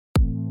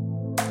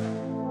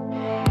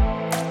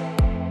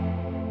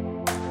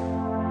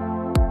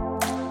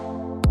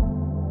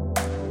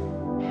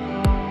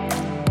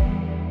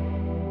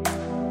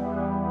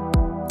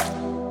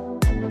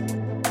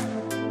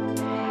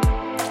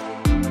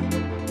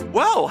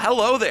Well,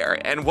 hello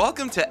there, and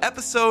welcome to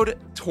episode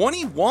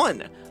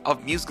 21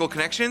 of Musical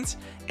Connections.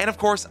 And of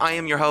course, I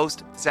am your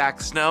host,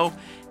 Zach Snow,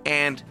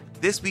 and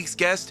this week's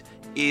guest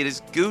is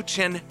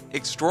Guchen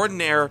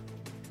extraordinaire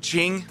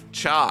Jing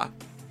Xia.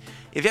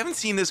 If you haven't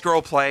seen this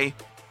girl play,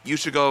 you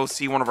should go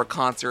see one of her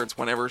concerts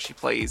whenever she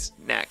plays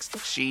next.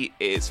 She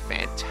is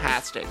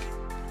fantastic.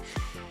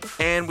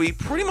 And we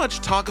pretty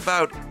much talk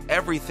about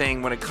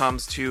everything when it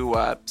comes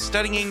to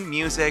studying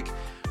music,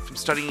 from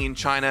studying in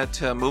China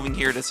to moving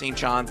here to St.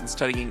 John's and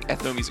studying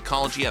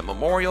ethnomusicology at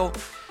Memorial.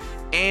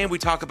 And we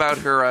talk about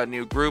her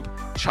new group,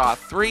 Cha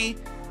 3,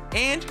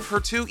 and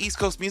her 2 East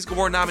Coast Music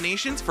Award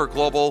nominations for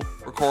Global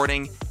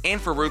Recording and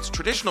for Roots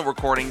Traditional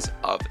Recordings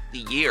of the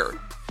Year.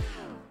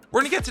 We're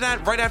going to get to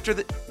that right after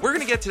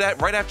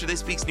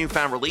this week's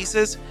newfound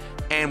releases,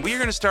 and we're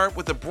going to start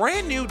with a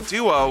brand new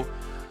duo,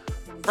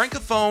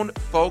 Francophone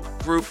folk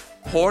group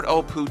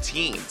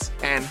Port-au-Poutines.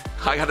 And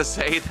I gotta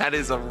say, that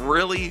is a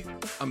really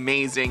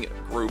amazing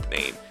group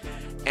name.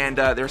 And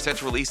they're set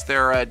to release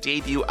their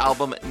debut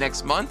album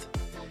next month.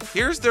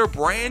 Here's their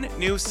brand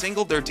new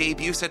single, their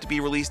debut, set to be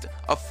released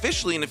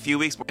officially in a few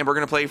weeks. And we're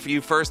going to play it for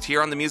you first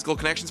here on the Musical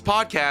Connections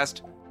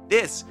podcast.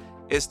 This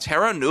is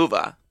Terra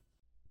Nova.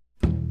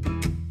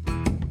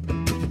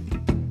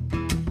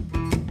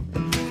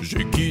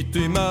 J'ai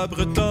quitté ma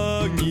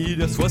Bretagne il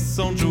y a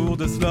 60 jours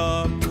de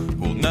cela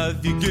pour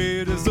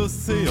naviguer les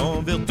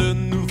océans vers de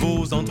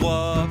nouveaux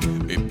endroits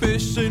et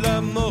pêcher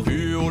la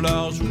morue au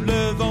large où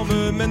le vent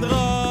me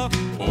mènera.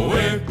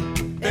 Ohé,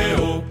 eh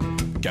oh,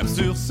 cap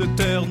sur cette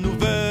terre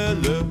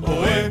nouvelle.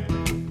 Ohé,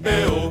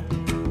 eh oh,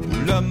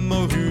 où la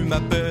morue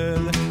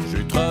m'appelle.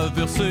 J'ai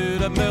traversé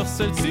la mer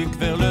Celtique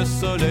vers le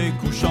soleil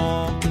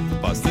couchant,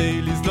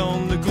 passé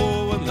l'Islande, le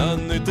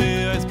Groenland et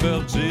des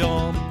icebergs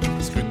géants,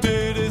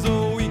 scruté les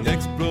eaux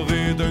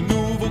inexplorées d'un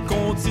nouveau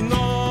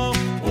continent.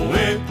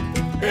 Ohé,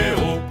 eh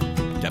oh,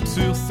 cap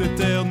sur cette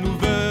terre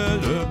nouvelle.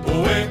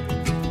 Ohé,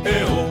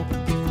 eh oh,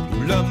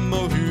 où la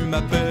morue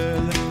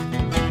m'appelle.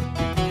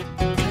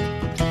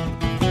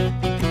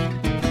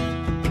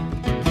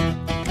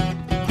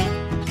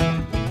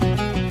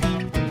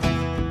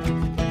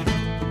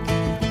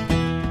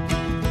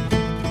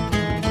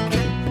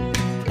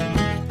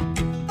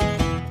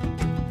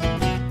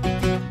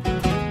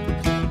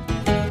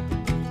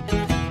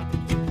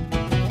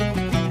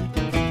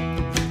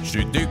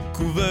 J'ai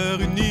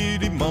découvert une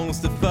île immense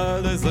de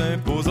falaises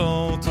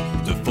imposantes,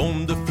 de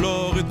faune, de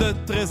flore et de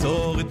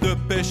trésors et de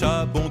pêche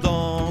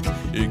abondante,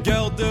 et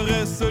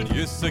garderai ce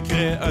lieu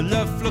secret à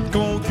la flotte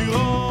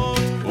concurrente.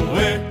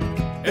 Ohé,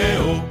 eh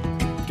oh,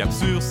 cap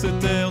sur cette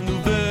terre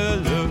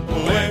nouvelle.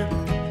 Ohé,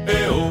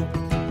 eh oh,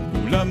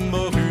 où la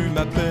morue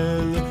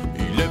m'appelle.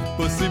 Il est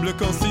possible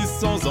qu'en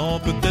 600 ans,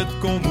 peut-être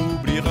qu'on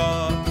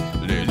m'oubliera.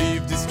 Les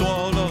livres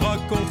d'histoire leur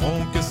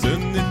raconteront que ce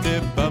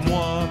n'était pas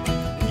moi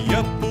qui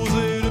a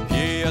posé le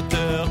pied à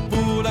terre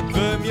pour la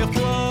première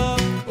fois.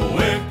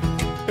 Ohé,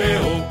 eh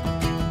oh,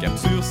 cap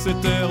sur cette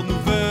terre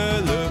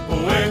nouvelle.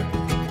 Ohé,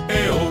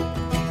 eh oh,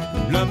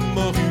 où la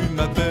morue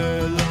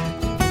m'appelle.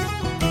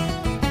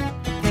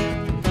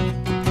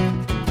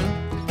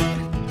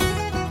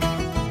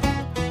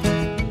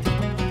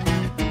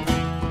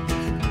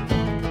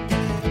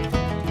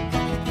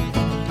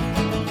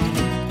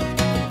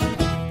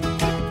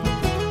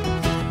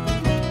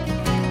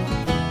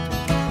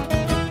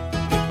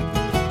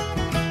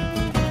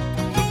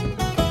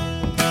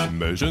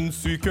 Mais je ne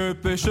suis qu'un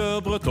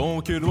pêcheur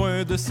breton qui est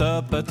loin de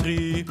sa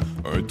patrie,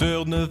 un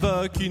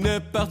Terre-Neuve qui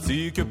n'est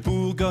parti que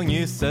pour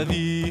gagner sa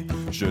vie.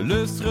 Je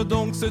laisserai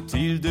donc cette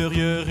île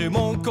derrière et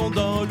mon compte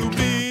dans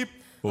l'oubli.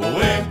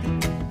 Ohé,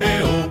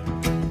 eh oh,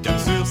 cap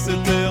sur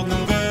cette terre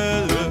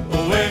nouvelle.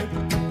 Ohé,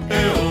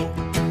 eh oh,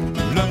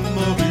 où la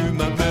morue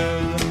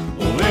m'appelle.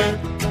 Ohé,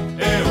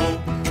 eh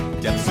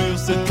oh, cap sur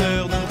cette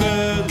terre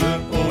nouvelle.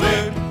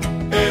 Ohé,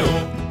 eh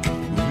oh,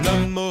 où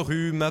la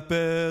morue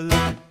m'appelle.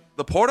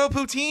 The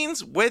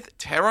Port-au-Poutines with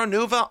Terra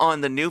Nova on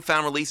the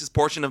newfound releases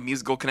portion of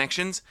Musical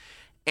Connections.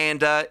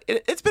 And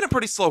it's been a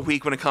pretty slow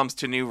week when it comes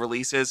to new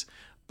releases.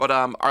 But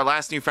our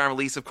last newfound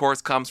release, of course,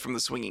 comes from the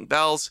Swinging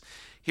Bells.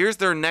 Here's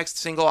their next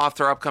single off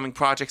their upcoming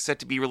project set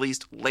to be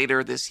released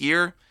later this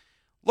year.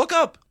 Look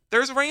up,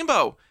 there's a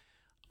rainbow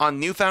on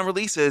newfound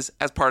releases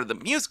as part of the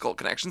Musical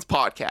Connections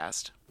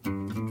podcast.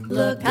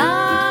 Look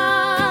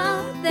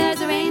up, there's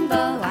a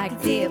rainbow, I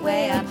can see it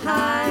way up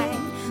high.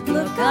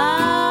 Look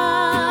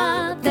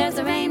up, there's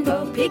a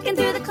rainbow peeking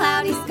through the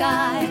cloudy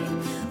sky.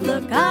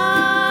 Look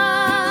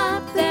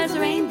up, there's a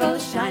rainbow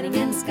shining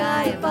in the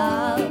sky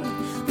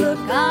above. Look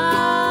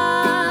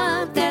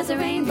up, there's a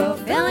rainbow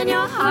filling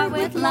your heart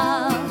with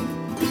love.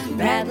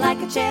 Red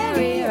like a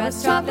cherry or a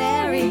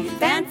strawberry,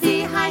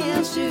 fancy high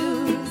heel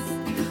shoes.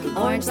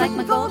 Orange like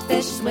my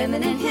goldfish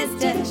swimming in his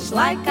dish,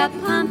 like a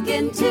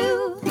pumpkin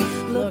too.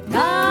 Look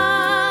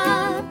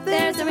up,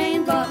 there's a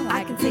rainbow,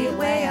 I can see it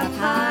way up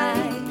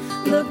high.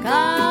 Look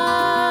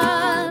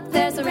up,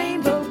 there's a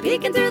rainbow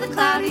peeking through the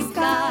cloudy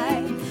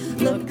sky.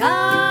 Look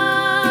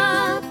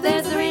up,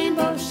 there's a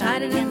rainbow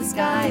shining in the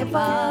sky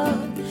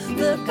above.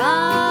 Look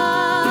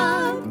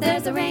up,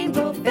 there's a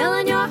rainbow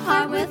filling your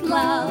heart with love.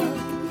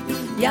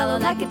 Yellow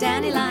like a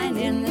dandelion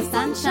in the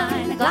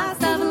sunshine, a glass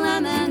of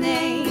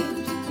lemonade.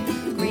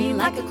 Green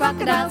like a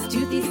crocodile's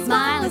toothy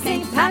smile, a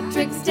St.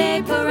 Patrick's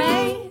Day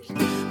parade.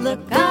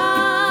 Look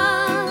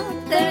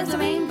up, there's a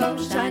rainbow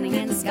shining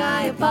in the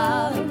sky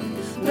above.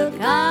 Look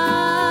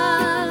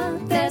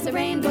up, there's a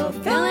rainbow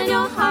filling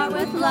your heart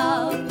with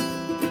love.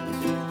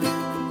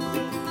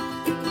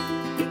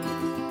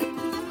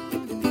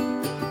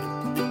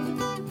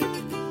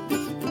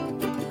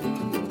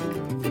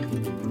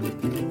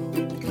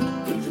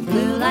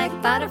 Blue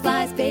like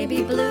butterflies,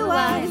 baby blue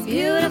eyes,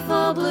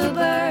 beautiful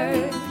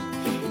bluebird.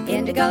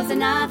 Indigo's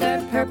another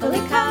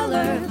purpley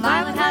color,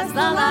 violet has the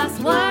last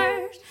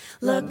word.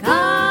 Look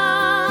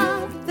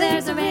up,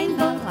 there's a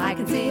rainbow, I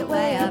can see it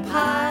way up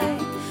high.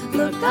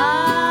 Look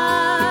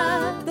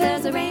up,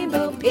 there's a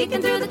rainbow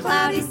peeking through the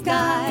cloudy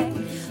sky.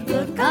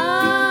 Look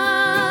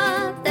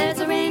up, there's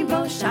a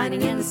rainbow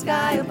shining in the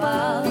sky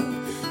above.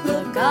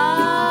 Look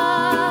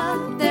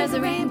up, there's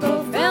a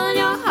rainbow filling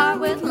your heart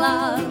with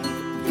love.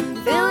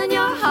 Filling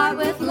your heart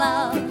with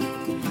love.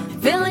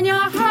 Filling your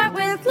heart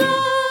with love.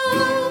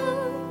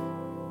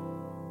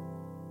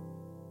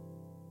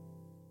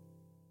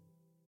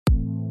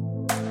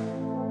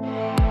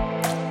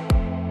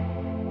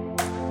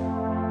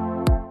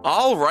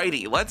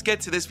 Alrighty, let's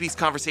get to this week's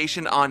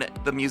conversation on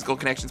the Musical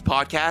Connections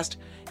podcast.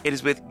 It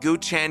is with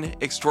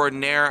Guchen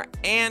extraordinaire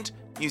and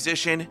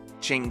musician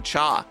Jing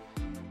Xia.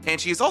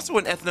 And she is also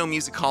an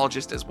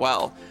ethnomusicologist as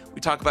well. We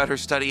talk about her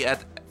study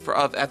of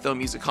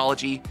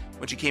ethnomusicology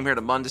when she came here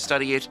to MUN to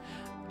study it,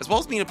 as well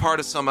as being a part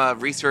of some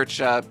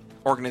research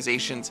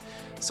organizations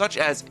such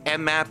as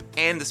MMAP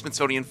and the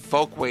Smithsonian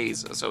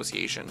Folkways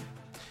Association.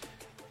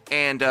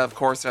 And of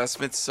course,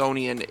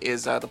 Smithsonian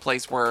is the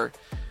place where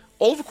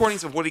old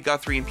recordings of Woody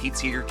Guthrie and Pete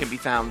Seeger can be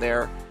found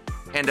there.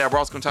 And we're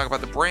also going to talk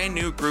about the brand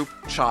new group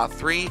Xia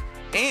 3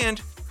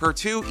 and her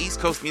 2 East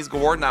Coast Music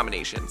Award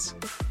nominations.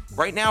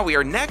 Right now, we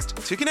are next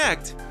to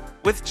connect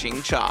with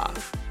Jing Xia.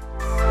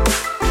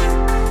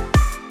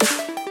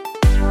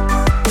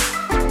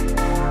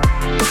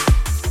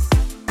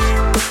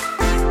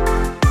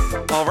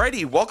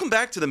 Alrighty, welcome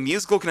back to the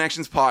Musical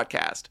Connections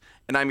podcast,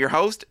 and I'm your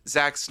host,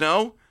 Zach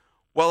Snow.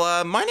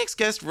 Well, my next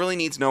guest really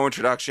needs no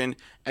introduction,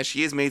 as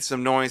she has made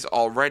some noise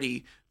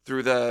already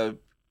through the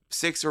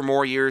 6 or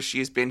more years she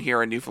has been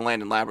here in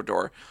Newfoundland and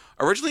Labrador.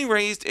 Originally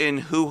raised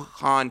in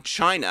Wuhan,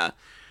 China,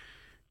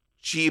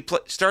 she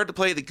started to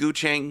play the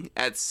guqin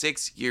at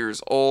 6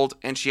 years old,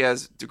 and she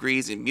has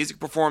degrees in music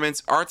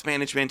performance, arts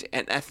management,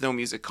 and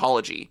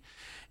ethnomusicology.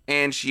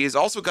 And she has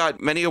also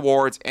got many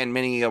awards and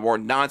many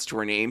award nods to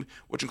her name,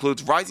 which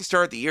includes Rising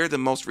Star of the Year, the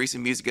most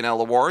recent Music NL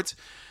Awards,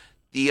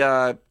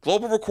 the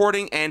Global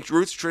Recording and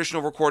Roots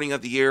Traditional Recording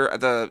of the Year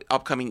at the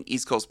upcoming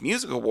East Coast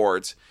Music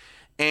Awards.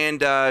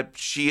 And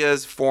she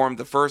has formed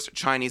the first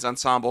Chinese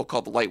ensemble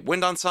called the Light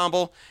Wind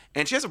Ensemble,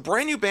 and she has a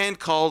brand new band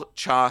called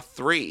Xia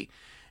 3.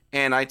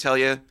 And I tell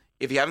you,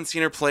 if you haven't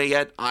seen her play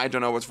yet, I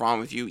don't know what's wrong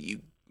with you.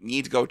 You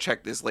need to go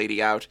check this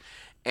lady out.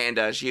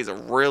 And she is a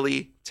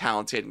really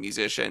talented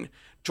musician.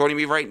 Joining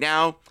me right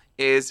now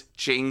is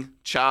Jing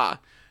Xia.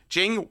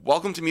 Jing,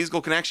 welcome to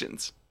Musical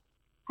Connections.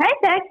 Hi,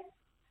 Zach.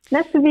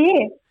 Nice to be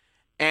here.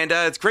 And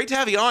it's great to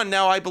have you on.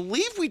 Now, I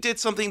believe we did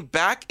something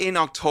back in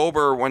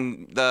October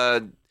when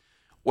the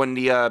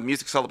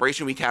Music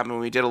Celebration Week happened, when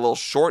we did a little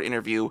short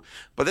interview.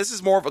 But this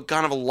is more of a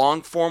kind of a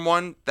long-form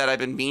one that I've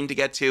been meaning to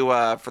get to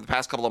for the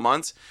past couple of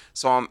months.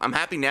 So I'm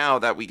happy now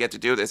that we get to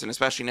do this, and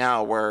especially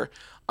now where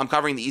I'm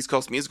covering the East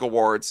Coast Music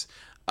Awards.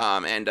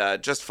 And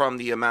just from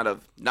the amount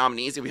of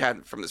nominees that we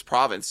had from this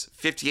province,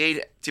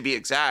 58 to be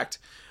exact,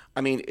 I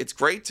mean, it's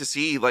great to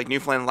see like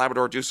Newfoundland and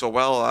Labrador do so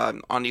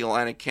well on the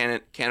Atlantic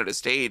Canada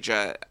stage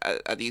at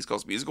the East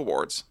Coast Music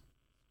Awards.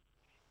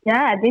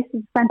 Yeah, this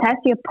is a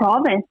fantastic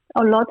province.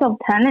 A lot of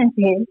talent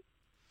here.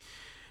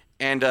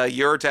 And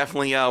you're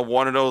definitely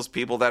one of those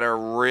people that are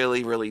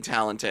really, really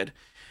talented.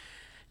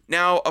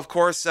 Now, of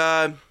course,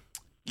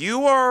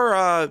 you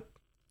are...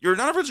 You're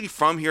not originally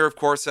from here, of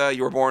course.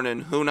 You were born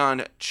in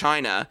Hunan,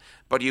 China,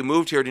 but you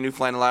moved here to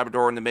Newfoundland and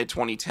Labrador in the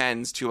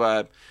mid-2010s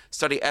to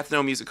study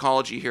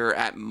ethnomusicology here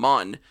at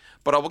MUN.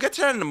 But we'll get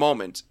to that in a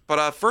moment.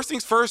 But first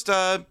things first,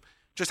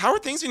 just how are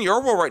things in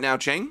your world right now,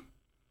 Jing?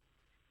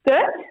 Good.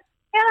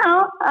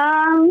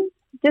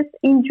 Just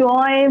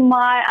enjoy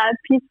my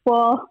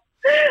peaceful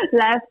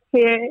life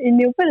here in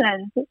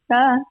Newfoundland.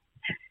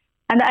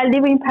 And I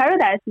live in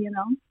paradise,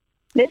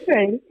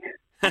 literally.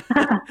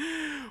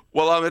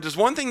 Well, there's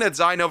one thing that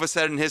Zai Nova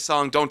said in his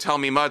song, Don't Tell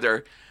Me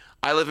Mother.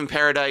 I live in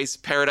paradise.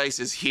 Paradise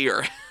is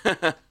here.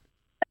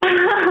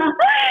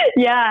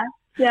 Yeah,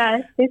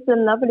 it's a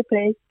lovely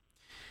place.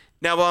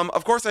 Now,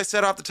 of course, I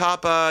said off the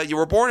top, you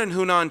were born in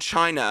Hunan,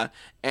 China,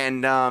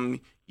 and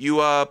you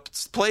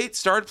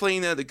started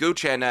playing the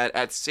guqin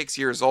at 6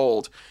 years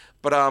old.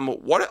 But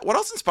what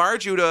else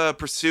inspired you to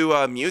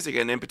pursue music,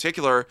 and in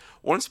particular,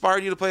 what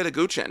inspired you to play the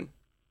guqin?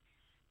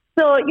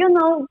 So,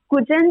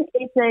 guqin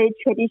is a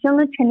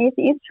traditional Chinese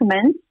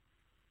instrument.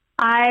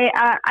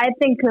 I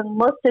think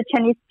most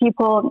Chinese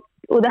people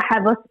would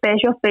have a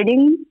special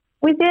feeling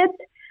with it.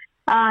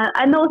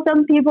 I know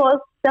some people,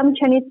 some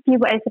Chinese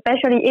people,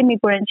 especially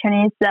immigrant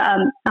Chinese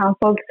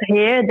folks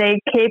here, they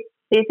keep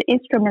this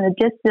instrument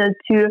just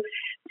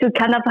to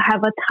kind of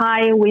have a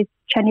tie with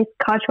Chinese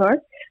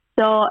culture.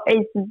 So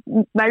it's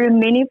very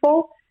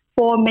meaningful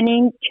for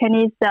many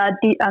Chinese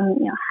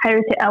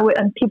heritage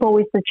people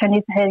with the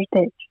Chinese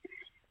heritage.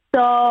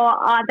 So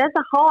that's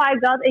how I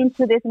got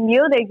into this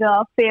music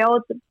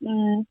field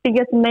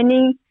because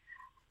many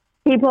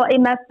people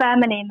in my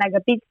family, like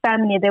a big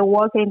family, they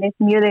work in this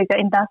music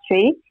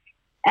industry.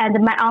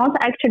 And my aunt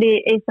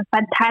actually is a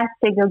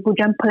fantastic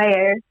guzheng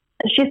player.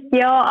 She's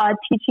still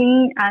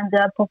teaching and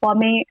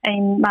performing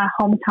in my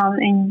hometown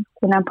in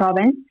Hunan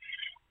province.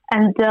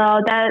 And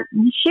that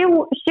she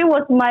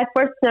was my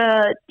first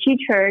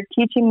teacher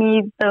teaching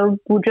me the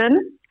guzheng.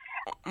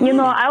 You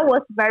know, I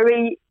was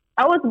very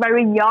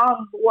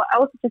young. I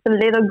was just a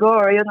little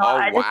girl. You know,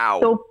 I wow.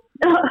 just so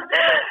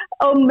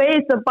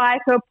amazed by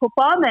her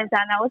performance,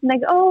 and I was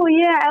like, oh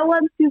yeah, I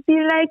want to be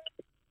like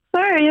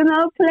her. You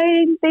know,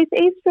 playing this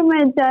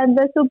instrument and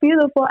they're so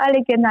beautiful,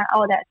 elegant, and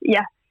all that.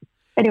 Yeah.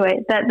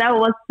 Anyway, that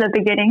was the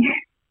beginning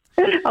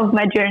of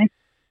my journey.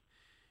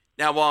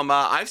 Now,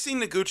 I've seen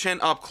the guzheng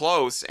up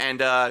close,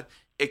 and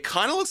it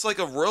kind of looks like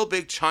a real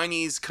big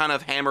Chinese kind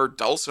of hammered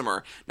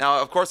dulcimer. Now,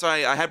 of course,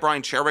 I had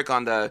Brian Cherwick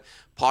on the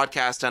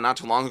podcast not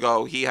too long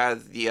ago. He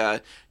had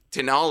the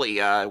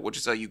Tenali, which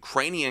is a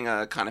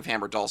Ukrainian kind of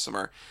hammered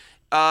dulcimer.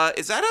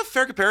 Is that a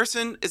fair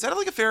comparison? Is that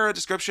like a fair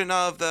description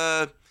of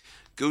the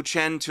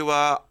guzheng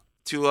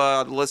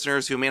to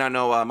listeners who may not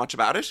know much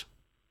about it?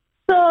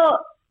 So,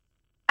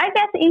 I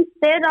guess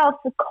instead of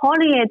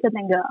calling it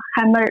like a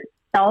hammered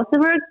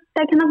dulcimer,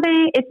 that kind of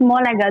thing, it's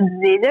more like a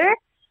zither.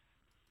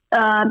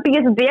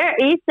 Because there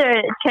is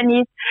a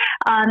Chinese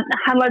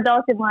hammer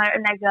dulcimer,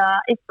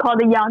 it's called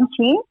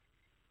yangqin.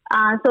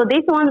 So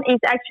this one is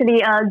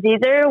actually a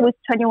zither with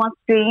 21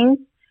 strings.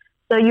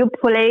 So you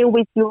play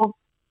with your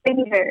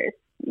fingers.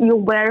 You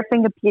wear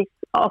fingerpicks,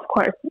 of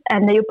course,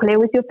 and you play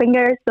with your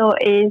fingers. So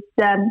it's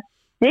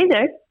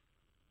zither.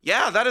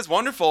 Yeah, that is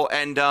wonderful.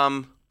 And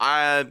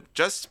I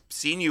just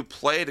seen you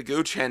play the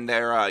guzheng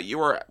there. You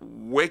were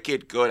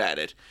wicked good at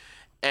it.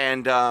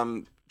 And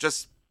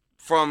just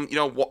from,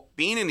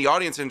 being in the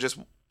audience and just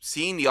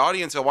seeing the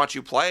audience and watch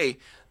you play,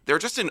 they're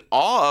just in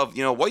awe of,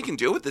 what you can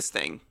do with this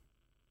thing.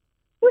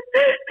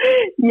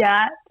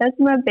 Yeah, that's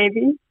my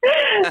baby.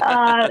 So,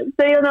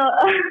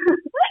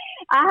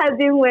 I have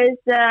been with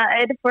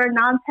it for a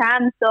long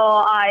time. So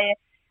I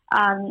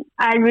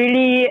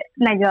really,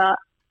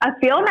 I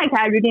feel like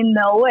I really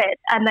know it.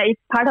 And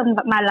it's part of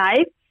my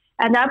life.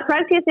 And I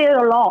practice it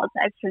a lot,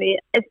 actually,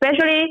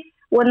 especially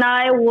when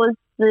I was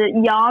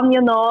young,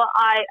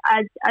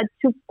 I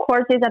took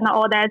courses and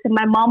all that.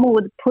 My mom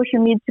would push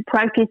me to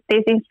practice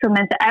these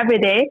instruments every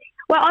day.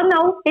 Well,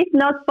 no, it's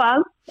not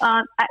fun,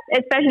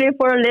 especially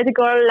for a little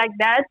girl like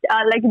that,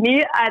 like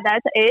me at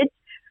that age.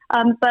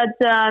 But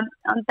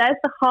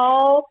that's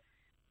how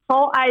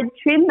I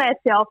treat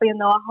myself,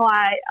 how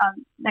I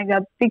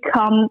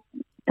become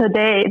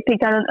today,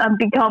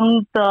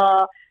 become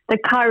the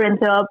current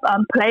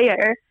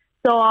player.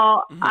 So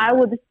I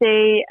would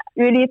say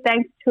really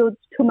thanks to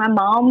my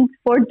mom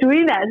for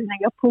doing that,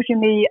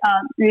 pushing me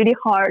really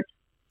hard.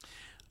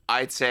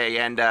 I'd say,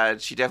 and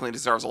she definitely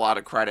deserves a lot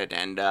of credit.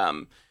 And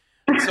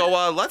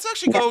so let's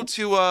actually go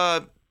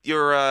to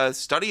your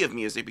study of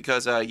music,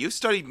 because you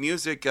studied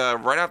music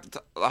right off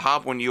the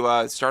hop when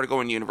you started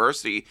going to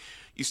university.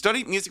 You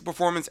studied music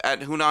performance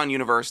at Hunan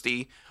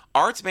University,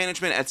 arts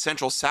management at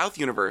Central South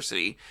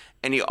University,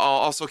 and you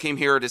also came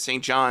here to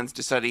St. John's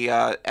to study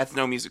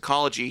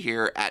ethnomusicology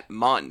here at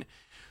MUN.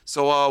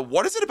 So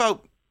what is it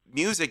about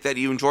music that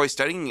you enjoy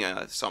studying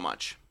so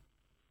much?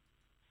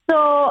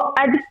 So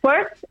at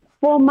first,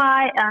 for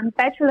my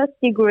bachelor's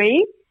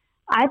degree,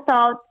 I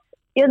thought,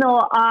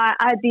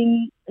 I've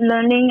been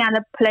learning and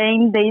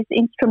playing this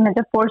instrument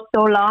for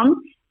so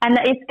long, and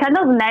it's kind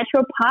of a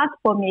natural path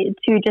for me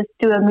to just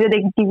do a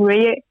music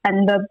degree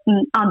and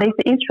on this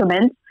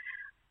instrument.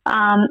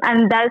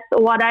 And that's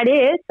what I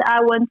did.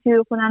 I went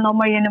to Hunan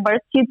Normal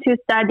University to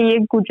study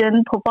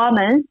guzheng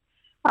performance,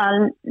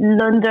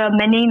 learned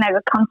many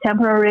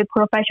contemporary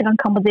professional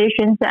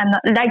compositions and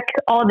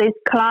all these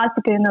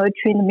classical,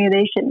 trained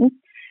musicians.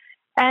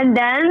 And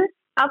then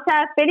after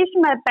I finished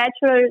my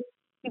bachelor's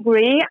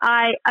degree,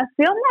 I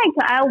feel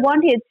like I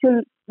wanted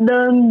to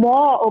learn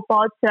more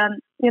about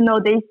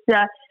this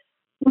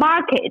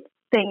market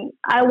thing.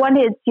 I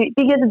wanted to,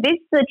 because this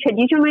is a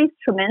traditional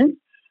instrument,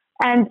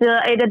 and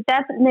it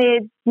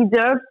definitely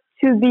deserves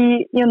to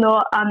be,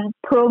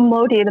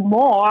 promoted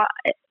more,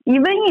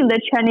 even in the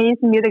Chinese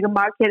music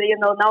market.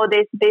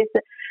 Nowadays this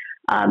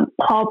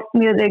pop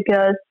music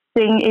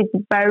thing is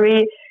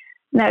very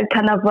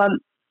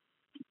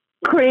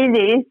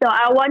crazy. So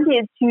I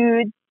wanted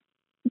to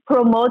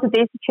promote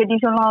this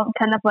traditional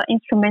kind of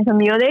instrumental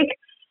music,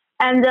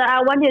 and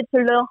I wanted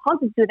to learn how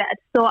to do that.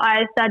 So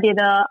I studied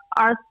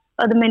arts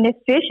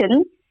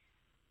administration.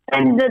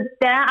 And then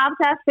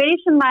after I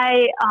finished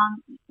my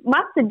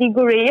master's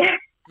degree,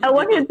 I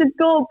wanted to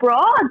go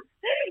abroad.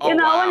 Oh, wow.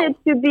 I wanted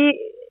to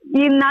be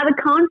in another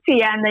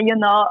country and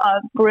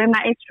bring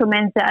my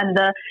instruments and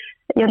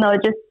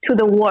just to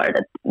the world,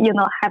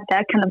 have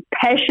that kind of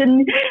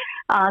passion.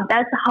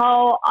 That's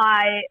how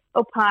I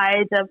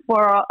applied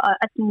for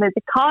a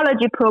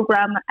musicology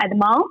program at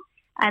Mount.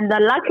 And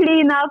luckily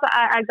enough,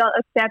 I got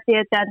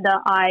accepted, and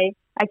I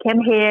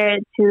came here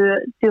to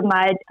do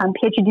my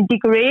PhD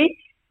degree.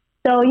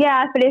 So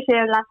yeah, I finished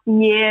it last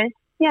year.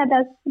 Yeah,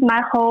 that's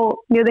my whole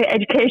music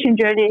education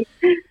journey.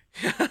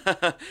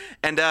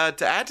 And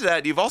to add to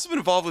that, you've also been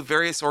involved with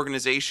various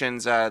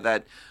organizations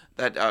that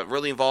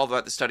really involved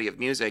about the study of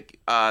music.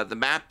 The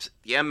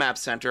MMAP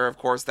Center, of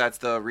course, that's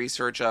the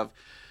research of.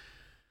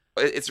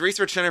 It's a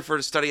research center for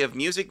the study of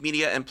music,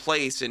 media, and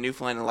place in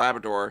Newfoundland and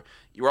Labrador.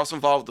 You were also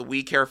involved with the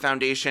We Care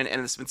Foundation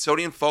and the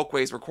Smithsonian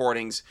Folkways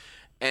recordings.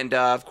 And,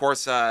 of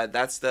course,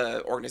 that's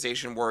the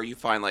organization where you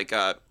find, like,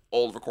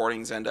 old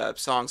recordings and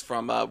songs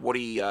from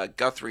Woody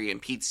Guthrie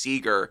and Pete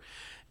Seeger.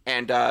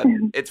 And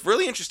it's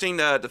really interesting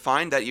to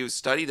find that you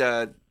studied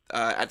at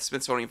the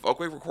Smithsonian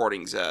Folkway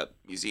Recordings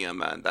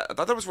Museum. And I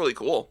thought that was really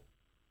cool.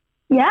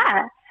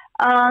 Yeah.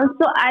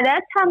 So at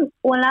that time,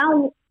 when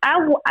I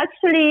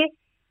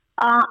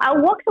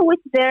worked with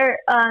their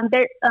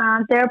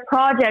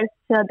projects.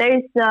 There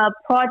is a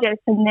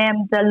project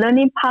named the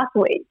Learning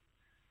Pathways.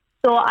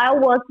 So I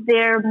was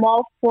there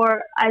more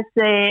for as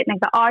an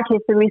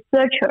artist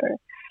researcher.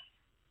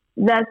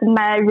 That's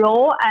my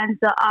role, and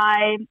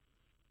I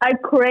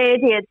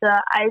created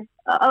a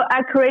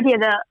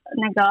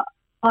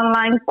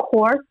online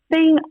course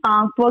thing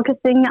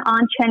focusing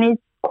on Chinese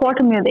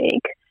court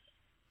music.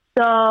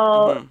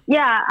 So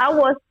yeah, I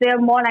was there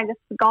more like a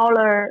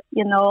scholar,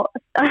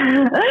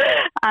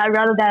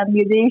 rather than a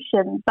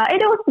musician. But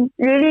it was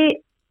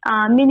really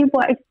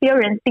meaningful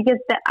experience because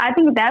I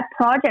think that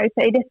project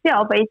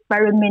itself is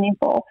very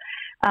meaningful.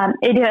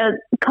 It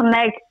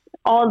connects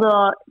all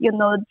the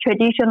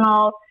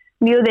traditional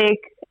music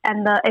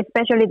and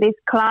especially this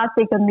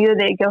classic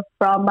music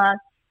from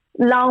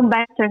long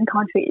Western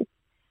countries.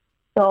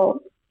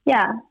 So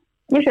yeah,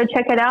 you should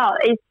check it out.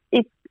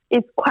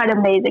 It's quite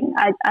amazing.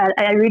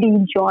 I really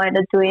enjoyed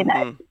doing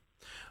that.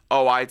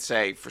 Oh, I'd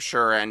say for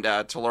sure. And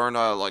to learn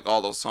like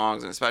all those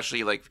songs, and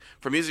especially like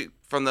from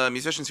the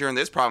musicians here in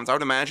this province, I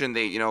would imagine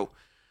they,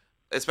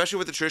 especially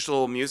with the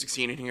traditional music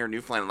scene here in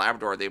Newfoundland and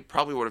Labrador, they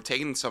probably would have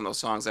taken some of those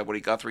songs that Woody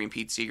Guthrie and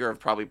Pete Seeger have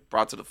probably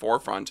brought to the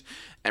forefront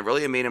and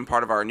really made them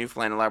part of our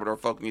Newfoundland and Labrador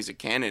folk music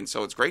canon.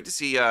 So it's great to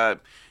see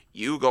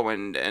you go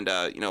and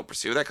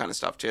pursue that kind of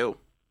stuff too.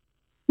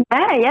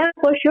 Yeah,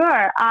 for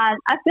sure. I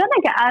feel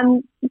like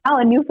I'm now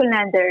a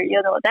Newfoundlander.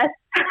 That's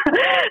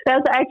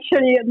that's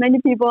actually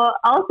many people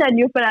outside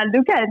Newfoundland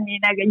look at me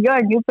like you're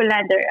a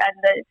Newfoundlander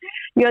and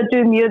you're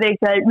doing music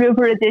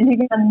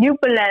representing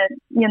Newfoundland.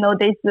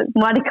 This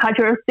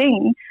multicultural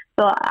thing.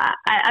 So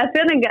I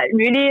feel like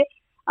really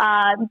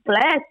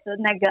blessed,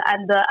 and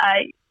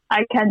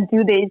I can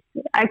do this.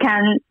 I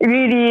can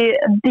really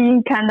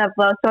be kind of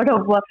a sort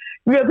of a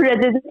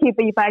representative,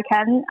 if I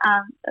can,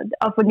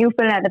 of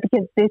Newfoundland,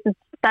 because this is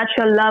such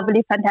a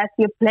lovely,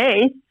 fantastic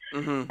place.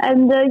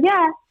 And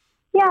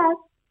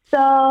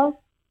so.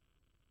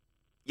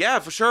 Yeah,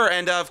 for sure.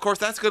 And of course,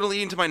 that's going to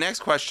lead into my next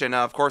question.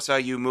 Of course,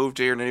 you moved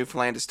here to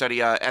Newfoundland to study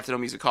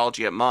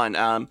ethnomusicology at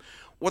MUN.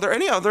 Were there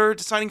any other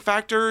deciding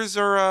factors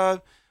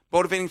or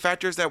motivating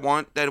factors that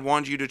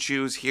wanted you to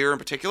choose here in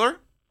particular?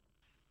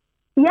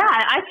 Yeah,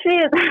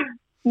 actually,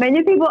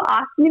 many people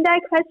ask me that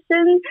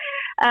question.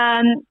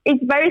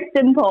 It's very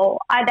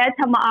simple. At that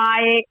time,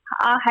 I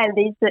had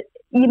this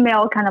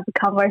email kind of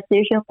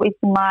conversation with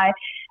my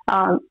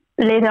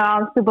later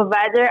on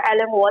supervisor,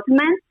 Ellen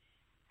Waterman,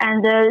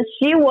 and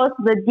she was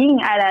the dean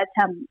at that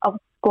time of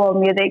school of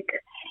music.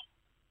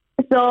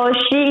 So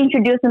she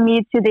introduced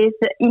me to this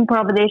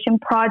improvisation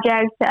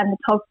project and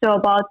talked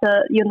about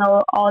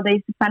all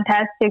these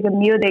fantastic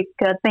music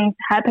things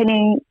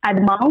happening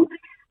at Mount.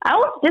 I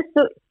was just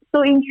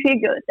so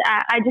intrigued.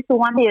 I just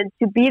wanted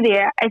to be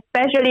there,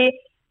 especially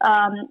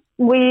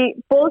we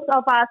both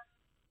of us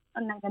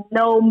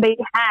know Mei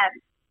Han,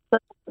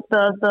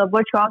 the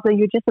virtuoso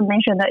you just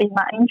mentioned in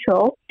my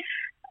intro.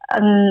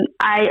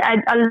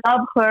 I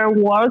love her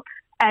work,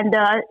 and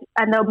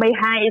Mei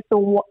Han is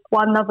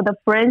one of the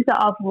friends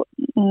of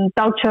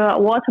Dr.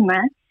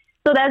 Waterman.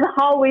 So that's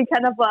how we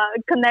kind of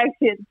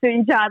connected to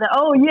each other.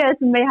 Oh yes,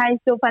 Mei Han is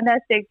so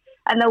fantastic,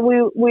 and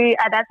we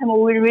at that time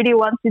we really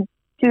want to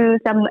do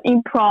some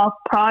improv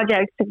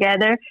projects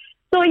together.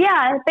 So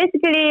yeah,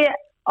 basically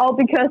all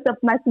because of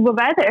my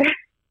supervisor.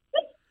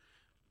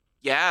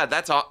 Yeah,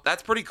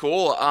 that's pretty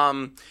cool.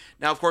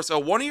 Now, of course,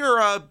 one of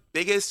your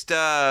biggest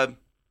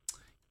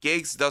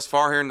gigs thus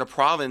far here in the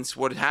province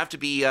would have to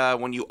be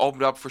when you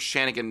opened up for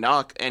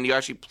Shanneganuk, and you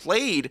actually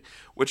played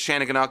with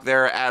Shanneganuk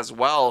there as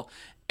well.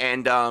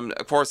 And,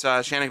 of course,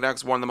 Shanneganuk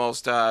is one of the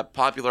most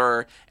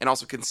popular and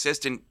also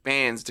consistent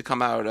bands to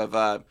come out of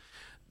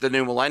the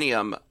new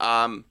millennium.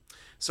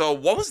 So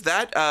what was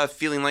that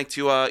feeling like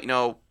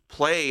to,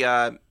 play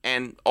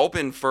and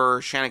open for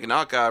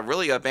Shanneganuk,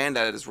 really a band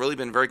that has really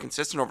been very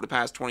consistent over the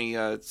past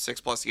 26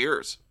 plus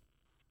years?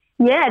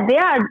 Yeah, they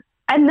are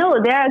I know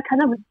they are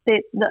kind of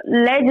the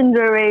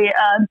legendary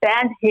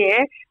band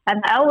here,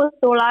 and I was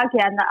so lucky,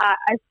 and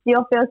I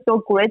still feel so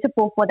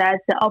grateful for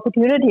that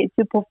opportunity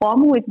to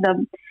perform with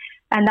them,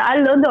 and I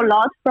learned a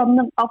lot from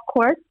them, of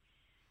course.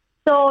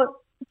 So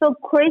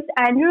Chris,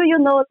 Andrew,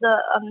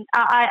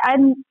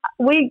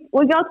 we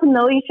got to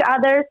know each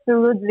other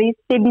through this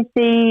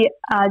CBC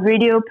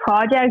radio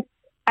project.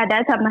 At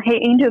that time, he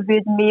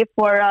interviewed me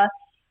for a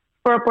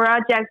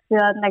project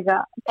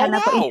kind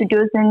of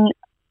introducing.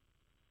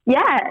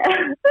 Yeah,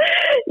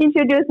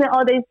 introducing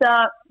all these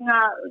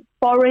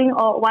foreign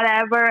or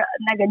whatever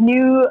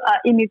new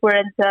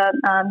immigrant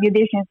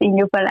musicians in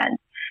Newfoundland.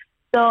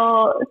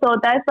 So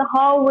that's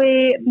how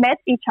we met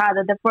each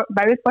other the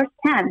very first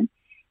time.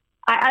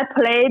 I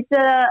played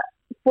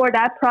for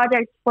that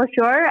project for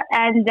sure,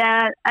 and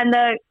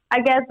I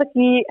guess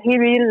he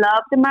really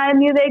loved my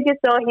music,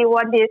 so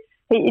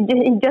he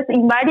just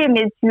invited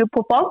me to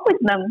perform with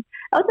them.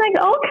 I was like,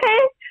 okay,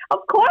 of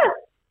course.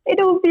 It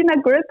will be my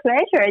great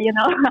pleasure,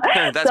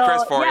 That's so,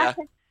 Chris for you.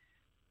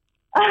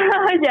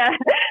 Yeah.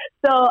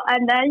 So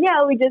and then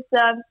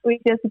we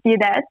just did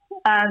that,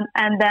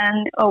 and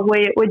then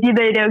we did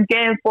it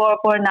again for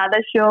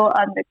another show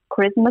on the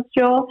Christmas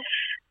show.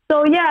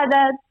 So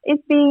that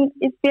it's been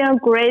a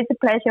great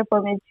pleasure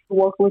for me to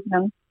work with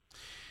them.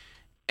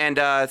 And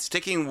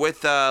sticking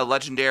with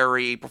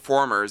legendary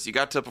performers, you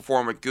got to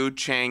perform with Gu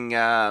Cheng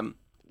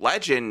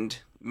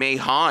legend Mei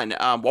Han.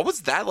 What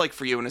was that like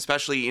for you? And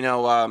especially,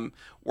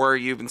 where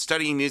you've been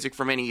studying music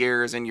for many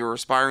years and you're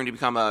aspiring to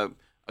become a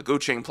Gu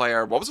Cheng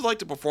player. What was it like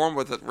to perform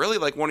with really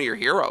like one of your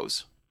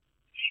heroes?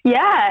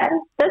 Yeah,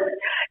 that's,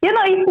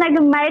 it's like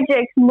a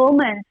magic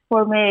moment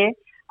for me.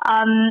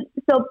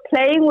 So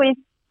playing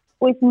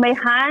with Mei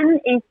Han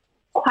is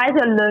quite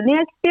a learning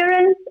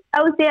experience.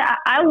 I would say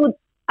I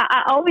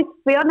always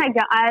feel like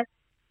I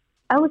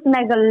was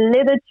like a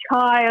little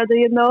child,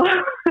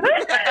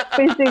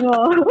 facing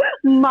a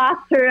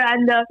master,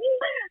 and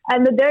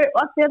there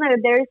I feel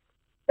like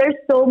there's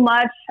so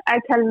much I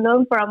can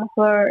learn from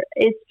her.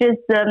 It's just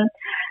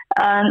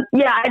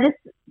I just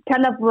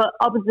kind of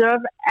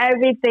observe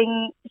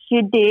everything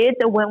she did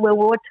when we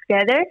were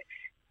together,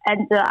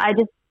 and I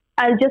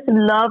just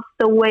love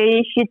the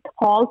way she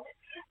talked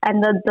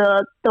and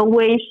the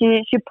way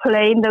she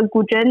played the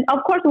guzheng.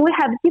 Of course, we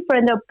have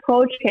different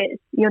approaches,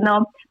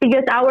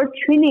 because our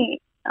training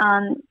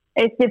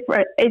is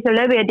different. It's a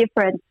little bit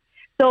different.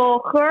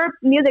 So her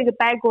music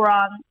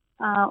background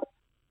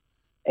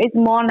is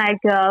more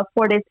like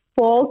for this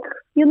folk,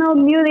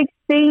 music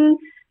thing.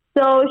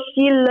 So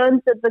she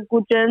learned the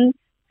guzheng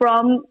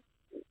from,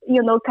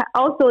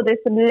 also this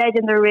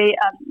legendary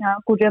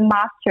guzheng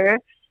master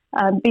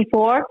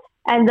before.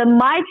 And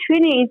my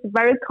training is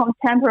very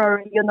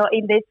contemporary,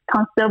 in this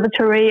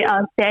conservatory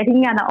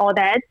setting and all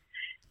that.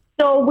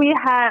 So we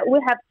have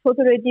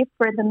totally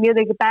different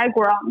music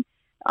background.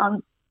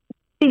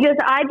 Because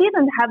I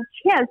didn't have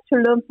chance to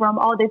learn from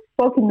all these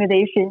folk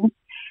musicians.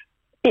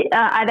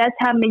 At that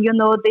time,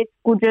 this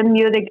guzheng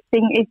music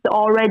thing is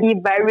already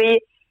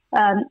very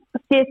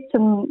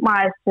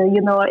systemized,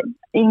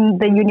 in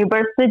the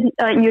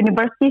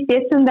university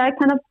system, that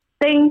kind of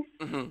thing.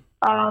 Mm-hmm.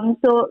 I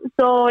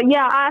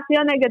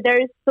feel like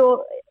there is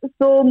so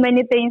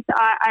many things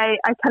I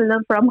can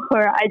learn from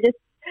her.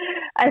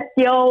 I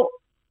still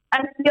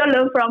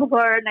learn from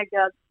her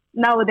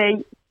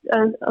nowadays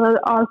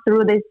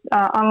through this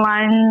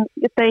online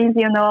things.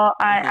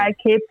 I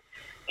keep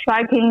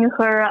tracking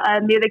her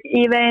music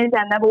events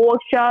and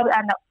workshops,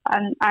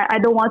 and I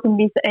don't want to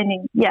miss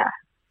any.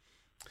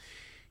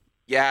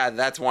 Yeah,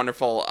 that's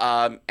wonderful.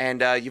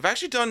 And you've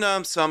actually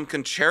done some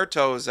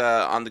concertos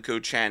on the Gu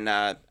Cheng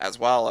as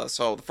well.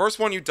 So the first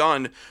one you've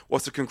done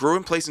was the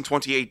Congruent Place in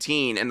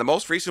 2018, and the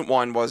most recent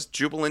one was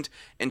Jubilant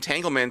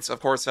Entanglements, of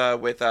course,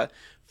 with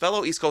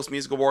fellow East Coast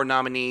Music Award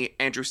nominee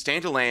Andrew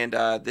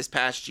Standerland this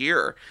past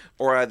year,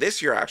 or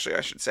this year, actually,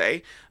 I should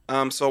say.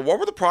 So what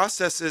were the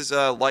processes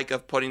like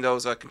of putting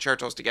those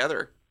concertos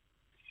together?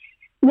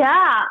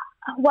 Yeah,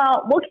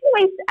 well, working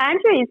with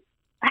Andrew is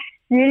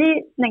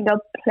really like a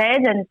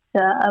pleasant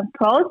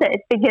process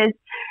because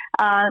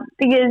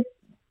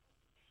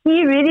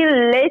he really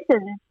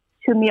listens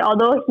to me,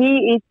 although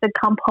he is the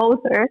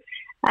composer,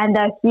 and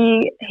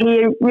he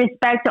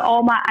respects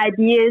all my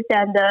ideas,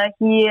 and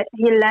he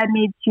let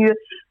me to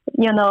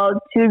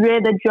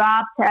read the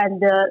draft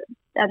and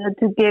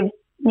to give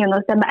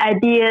some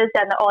ideas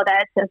and all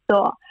that.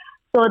 So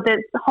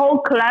this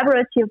whole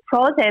collaborative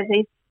process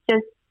is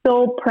just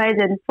so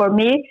pleasant for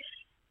me,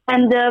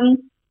 and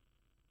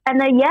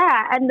Andrew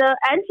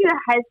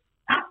has,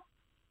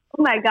 oh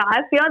my God,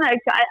 I feel like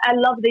I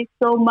love this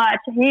so much.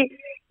 He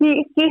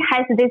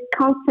has this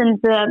constant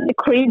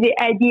crazy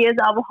ideas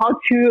of how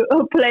to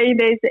play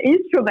this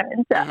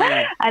instrument,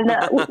 and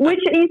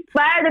which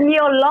inspired me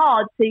a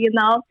lot.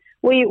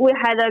 We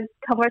had a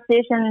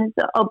conversation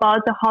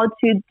about how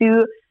to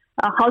do,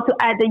 how to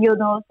add,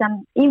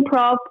 some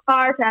improv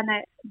part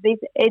and this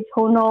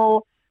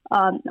atonal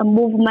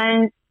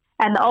movements,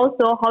 and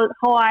also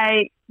how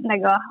I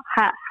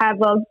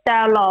have a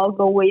dialogue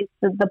with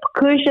the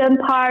percussion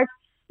part.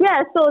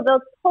 yeah, so the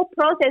whole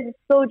process is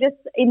so just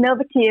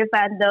innovative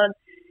and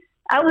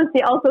I would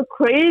say also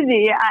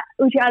crazy,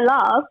 which I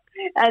love.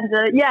 And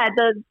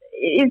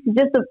it's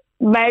just a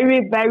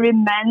very, very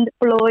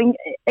mind-blowing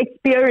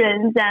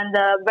experience and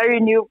very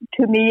new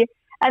to me.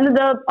 And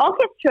the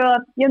orchestra,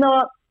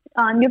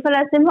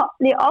 Newfoundland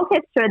Symphony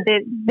Orchestra,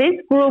 this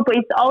group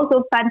is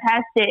also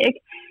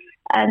fantastic.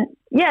 And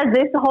yeah,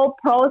 this whole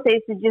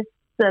process is just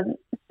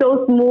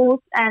so smooth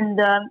and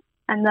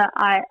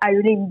I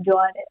really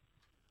enjoyed it.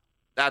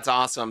 That's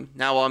awesome.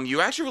 Now,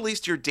 you actually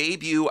released your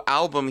debut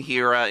album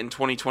here in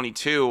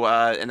 2022,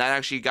 and that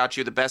actually got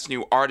you the Best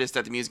New Artist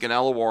at the Music and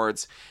L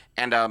Awards,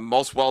 and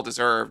most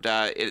well-deserved.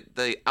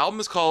 The album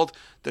is called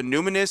The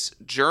Numinous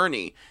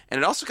Journey, and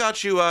it also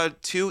got you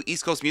 2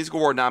 East Coast Music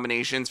Award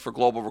nominations for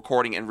Global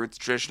Recording and Roots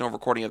Traditional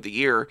Recording of the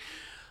Year.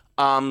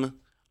 I'm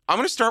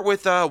going to start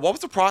with, what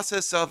was the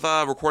process of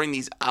recording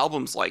these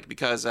albums like?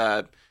 Because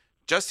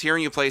just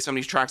hearing you play some of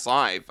these tracks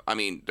live, I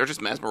mean, they're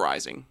just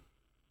mesmerizing.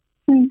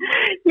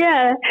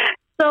 Yeah.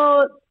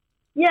 So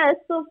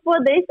for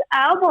this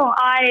album,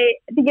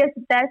 because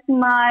that's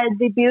my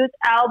debut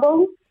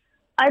album,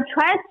 I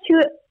tried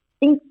to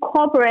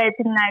incorporate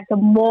like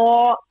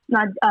more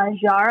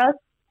genres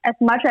as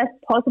much as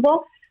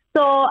possible.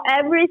 So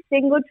every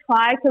single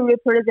track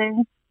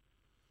represents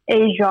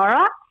a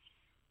genre.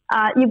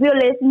 If you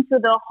listen to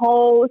the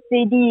whole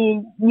CD,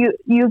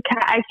 you can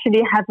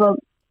actually have a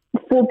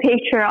full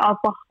picture of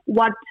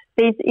what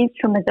this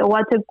instrument,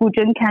 what a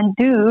guzheng can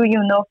do,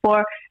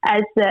 for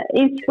as an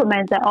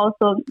instrument,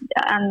 also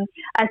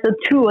as a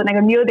tool, like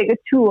a music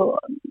tool,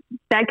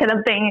 that kind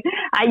of thing.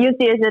 I use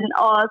it in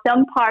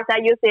some parts. I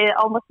use it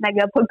almost like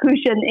a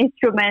percussion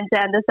instrument,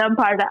 and some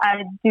part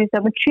I do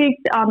some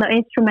tricks on the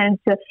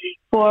instrument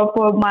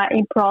for my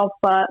improv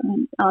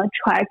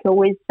track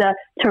with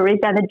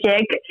Teresa and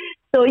Jack.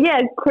 So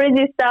yeah,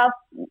 crazy stuff.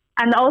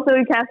 And also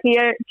you can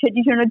hear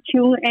traditional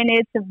tune in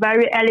it,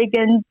 very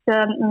elegant,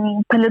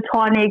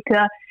 pentatonic,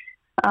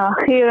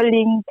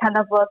 healing kind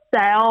of a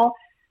style.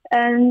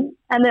 And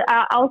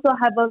I also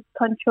have a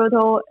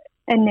concerto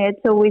in it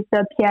with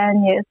the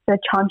pianist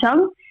Chang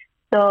Chang.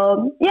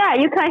 So yeah,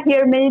 you can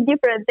hear many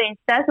different things.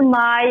 That's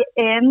my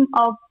aim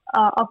of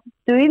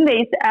doing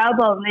this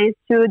album, is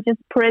to just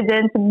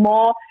present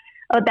more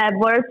a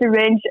diverse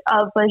range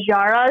of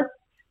genres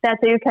that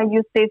you can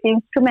use this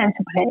instrument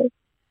to play.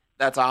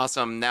 That's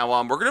awesome. Now,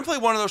 we're going to play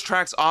one of those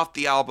tracks off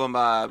the album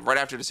right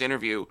after this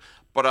interview.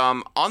 But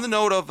on the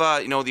note of,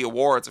 the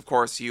awards, of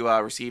course, you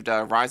received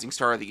a Rising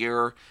Star of the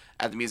Year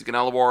at the Music and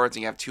L Awards,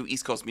 and you have 2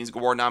 East Coast Music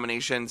Award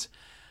nominations.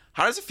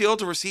 How does it feel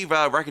to receive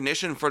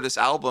recognition for this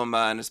album,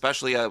 and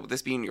especially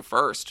this being your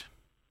first?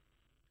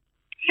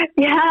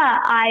 Yeah,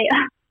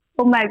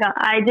 oh my God,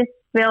 I just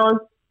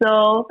feel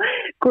so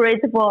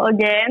grateful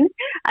again.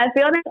 I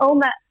feel like, oh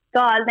my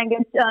God, like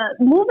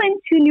moving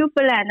to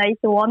Newfoundland is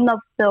one of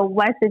the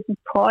wisest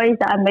choices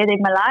I made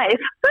in my life.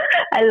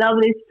 I love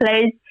this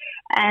place,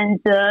 and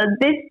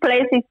this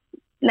place is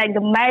like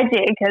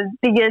magic,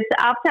 because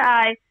after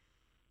I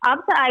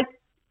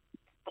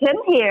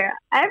came here,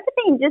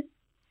 everything just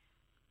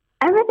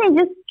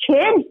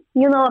changed.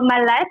 My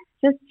life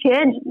just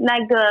changed.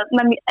 Like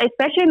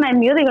especially my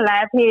music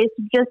life is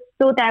just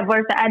so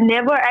diverse. I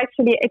never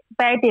actually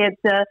expected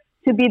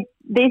to be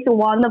this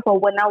wonderful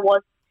when I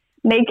was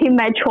making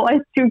my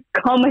choice to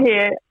come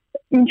here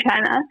in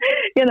China,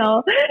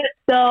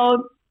 So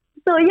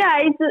yeah,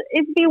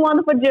 it's been a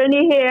wonderful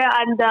journey here,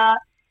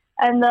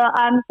 and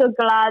I'm so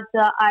glad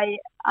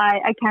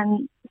I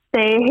can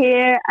stay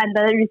here and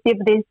receive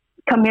this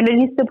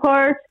community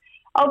support.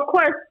 Of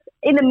course,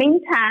 in the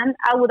meantime,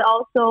 I would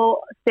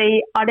also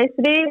say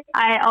honestly,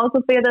 I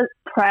also feel the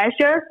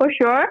pressure for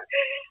sure,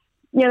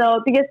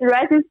 because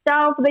Rising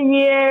Star of the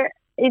Year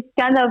is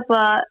kind of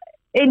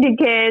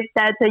indicates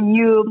that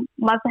you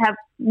must have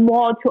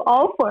more to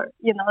offer,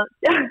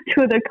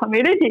 to the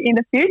community in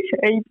the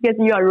future, because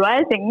you are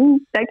rising,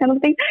 that kind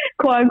of thing,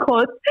 quote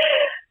unquote.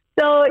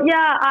 So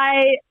yeah,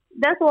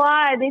 that's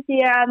why this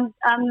year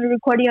I'm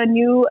recording a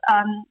new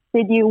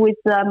CD with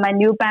my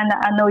new band.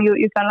 I know you're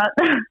gonna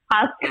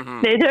ask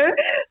later,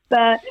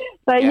 but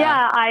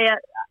yeah,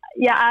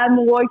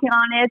 I'm working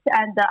on it,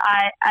 and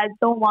I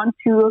don't want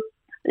to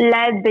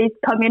let this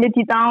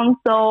community down.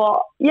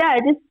 So yeah,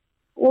 just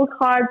work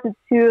hard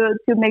to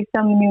make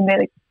some new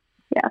music.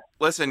 Yeah.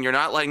 Listen, you're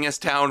not letting us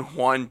down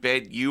one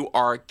bit. You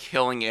are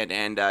killing it,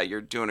 and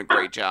you're doing a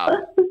great job.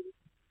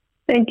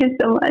 Thank you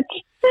so much.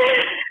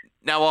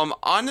 Now,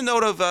 on the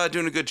note of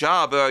doing a good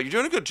job, you're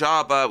doing a good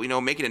job,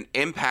 making an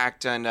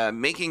impact and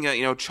making,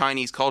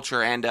 Chinese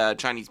culture and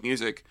Chinese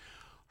music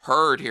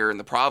heard here in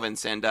the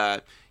province. And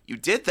you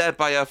did that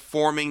by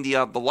forming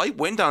the Light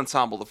Wind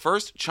Ensemble, the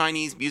first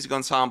Chinese music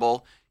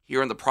ensemble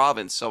here in the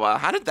province. So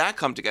how did that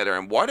come together,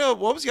 and what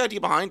was the idea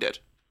behind it?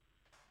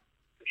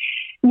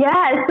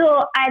 Yeah, so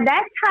at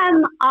that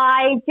time,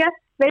 I just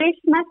finished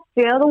my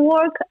field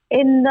work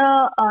in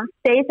the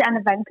States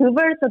and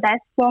Vancouver. So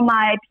that's for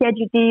my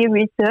PhD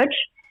research.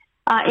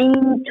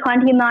 In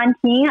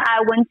 2019,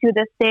 I went to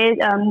the States,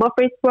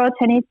 Murfreesboro,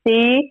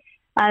 Tennessee,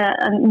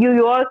 New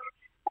York,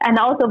 and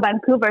also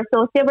Vancouver.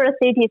 So several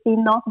cities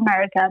in North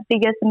America,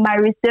 because my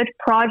research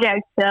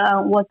project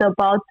was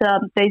about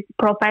these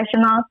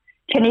professional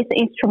Chinese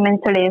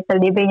instrumentalists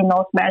living in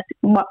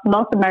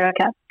North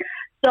America.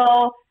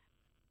 So,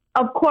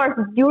 of course,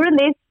 during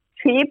this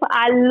trip,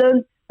 I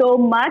learned so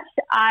much.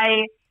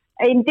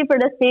 In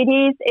different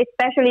cities,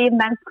 especially in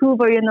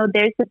Vancouver,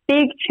 there's a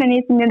big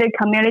Chinese music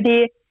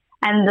community,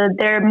 and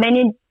there are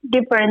many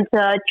different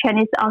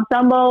Chinese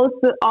ensembles,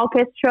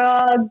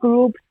 orchestra,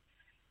 groups.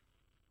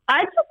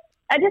 I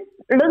just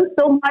learned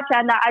so much,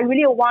 and I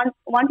really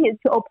wanted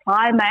to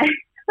apply my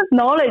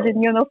knowledge,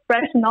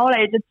 fresh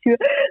knowledge to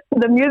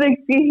the music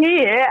scene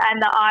here,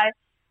 and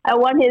I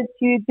wanted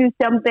to do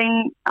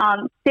something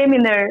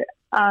similar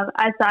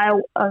as I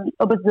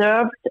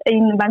observed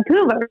in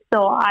Vancouver.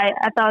 So I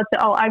thought,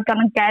 I'm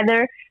gonna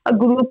gather a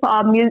group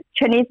of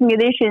Chinese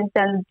musicians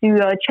and do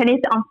a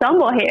Chinese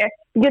ensemble here,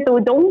 because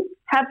we don't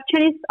have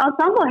Chinese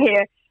ensemble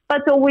here.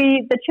 But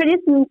the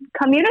Chinese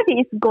community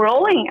is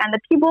growing, and the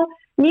people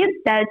need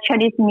that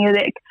Chinese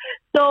music.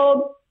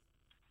 So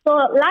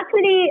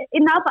luckily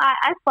enough,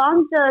 I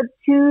found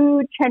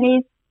two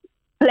Chinese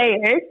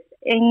players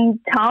in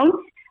town.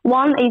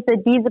 One is a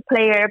jazz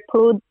player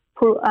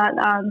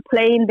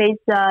playing this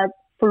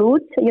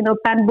flute,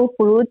 bamboo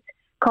flute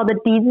called the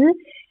jazz,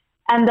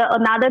 and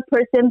another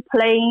person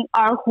playing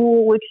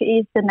erhu, which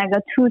is like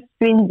a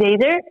two-string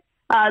jazzer.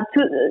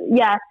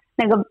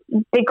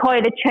 They call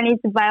it a Chinese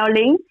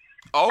violin.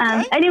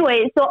 Okay.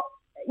 Anyway, so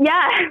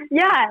yeah,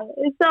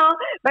 so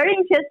very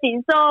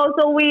interesting.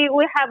 So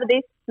we have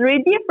these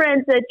three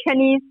different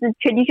Chinese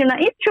traditional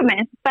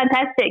instruments.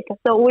 Fantastic.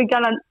 So we're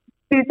gonna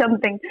do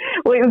something.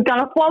 We're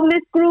gonna form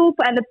this group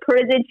and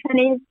present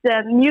Chinese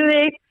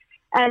music,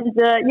 and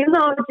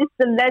just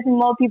to let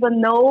more people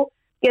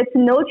get to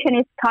know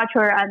Chinese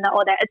culture and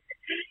all that.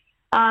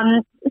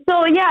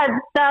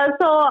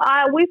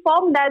 We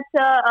formed that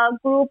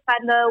group,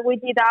 and we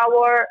did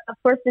our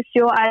first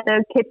show at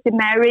the Cape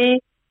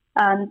Mary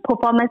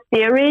performance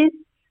series.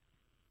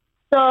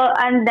 So,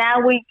 and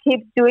then we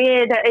keep doing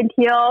it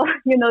until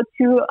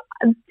two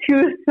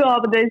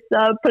of these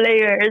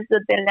players,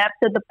 they left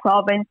the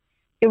province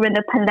during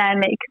the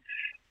pandemic.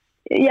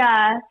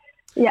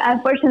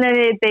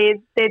 Unfortunately,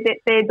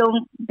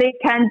 they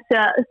can't.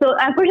 So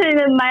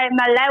unfortunately, my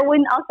live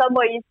wind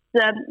ensemble is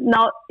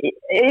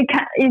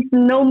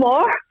no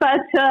more.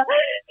 But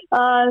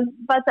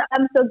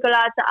I'm so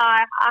glad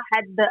I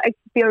had the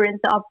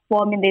experience of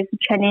forming this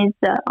Chinese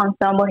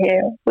ensemble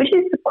here, which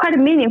is quite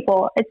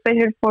meaningful,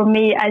 especially for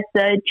me as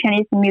a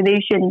Chinese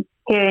musician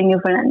here in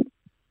Newfoundland.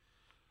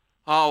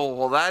 Oh,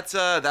 well, that's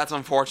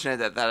unfortunate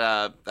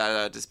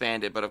that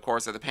disbanded. But of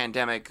course, the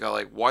pandemic,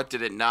 what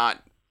did it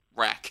not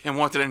wreck and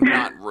what did it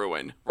not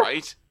ruin,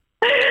 right?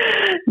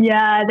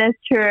 Yeah, that's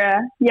true.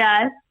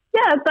 Yeah,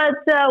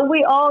 but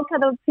we all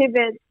kind of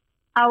pivot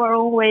our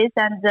own ways,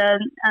 and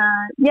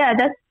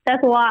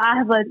that's why I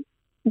have a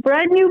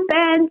brand new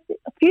band,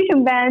 a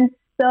fusion band.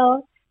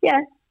 So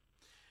yeah.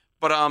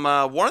 But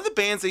one of the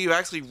bands that you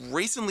actually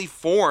recently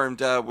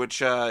formed,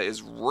 which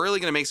is really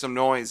going to make some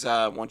noise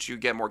once you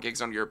get more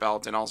gigs under your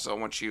belt, and also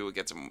once you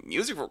get some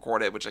music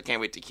recorded, which I can't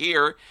wait to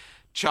hear,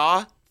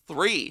 Cha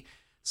 3.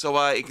 So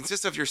it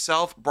consists of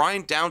yourself,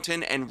 Brian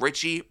Downton, and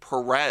Richie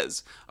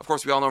Perez. Of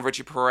course, we all know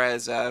Richie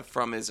Perez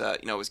from his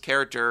his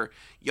character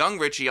Young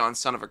Richie on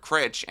Son of a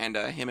Critch, and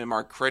him and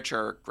Mark Critch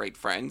are great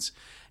friends.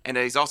 And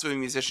he's also a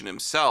musician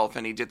himself,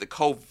 and he did the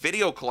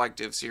Co-Video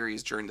Collective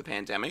series during the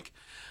pandemic.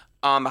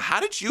 How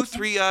did you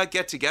three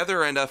get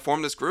together and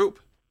form this group?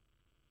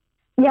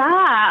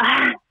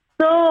 Yeah,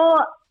 so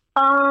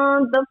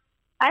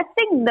I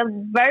think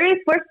the very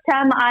first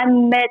time I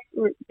met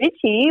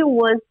Richie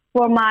was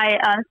for my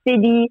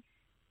CD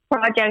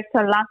project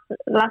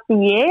last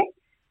year.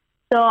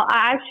 So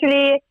I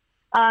actually,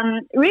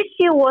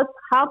 Richie was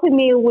helping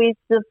me with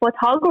the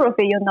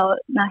photography.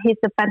 He's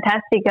a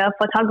fantastic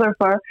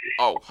photographer.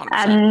 Oh, 100%.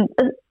 And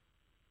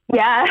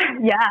yeah,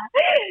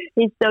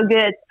 he's so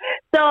good.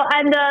 So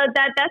and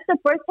that's the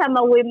first time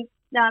we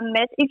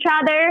met each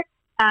other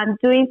and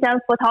doing some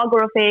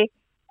photography.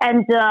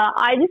 And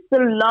I just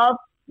love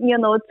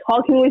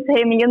talking with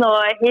him.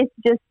 He's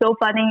just so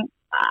funny.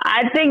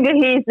 I think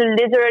he's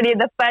literally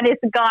the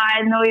funniest guy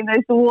I know in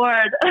this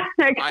world.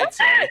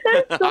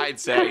 I'd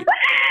say.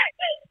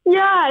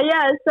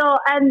 Yeah. So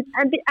and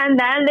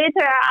then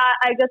later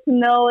I got to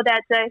know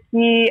that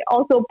he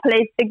also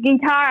plays the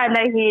guitar, and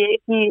he's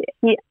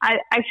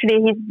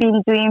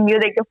been doing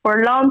music for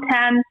a long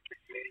time.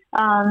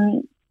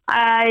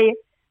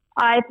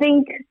 I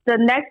think the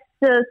next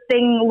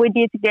thing we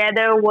did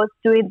together was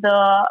doing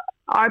the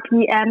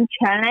RPM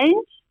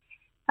challenge.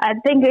 I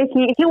think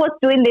he was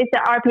doing this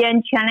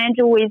RPM challenge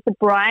with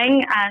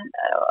Brian and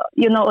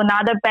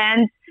another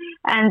band,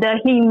 and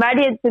he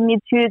invited me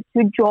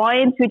to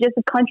join, to just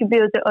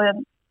contribute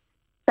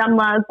some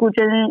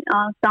Guzheng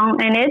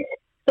song in it.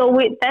 So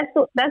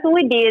that's what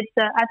we did.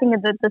 I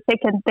think the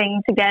second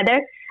thing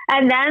together,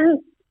 and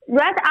then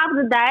right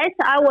after that,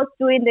 I was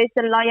doing this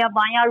Laya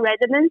Vanya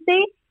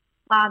residency.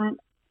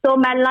 So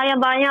my Laya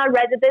Vanya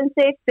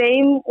residency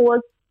theme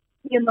was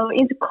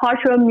into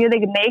cultural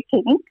music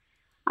making.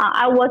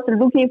 I was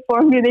looking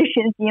for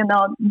musicians,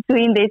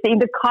 doing this in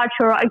the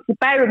cultural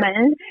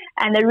experiment,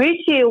 and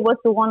Richie was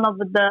one of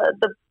the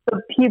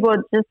people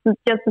just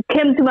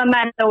came to my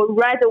mind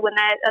right when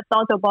I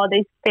thought about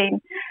this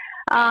thing.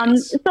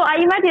 So I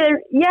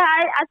invited,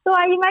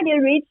 I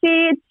invited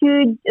Richie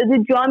to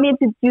join me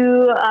to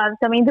do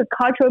some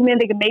intercultural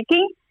music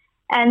making,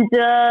 and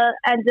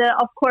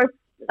of course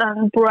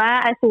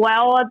Brian as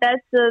well.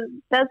 That's the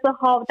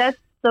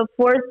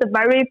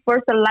very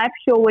first live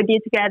show we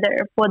did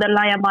together for the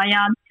Laya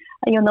Maya,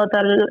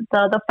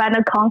 the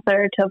final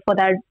concert for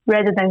that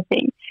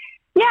residency.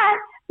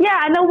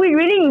 I know we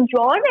really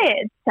enjoyed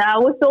it.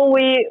 So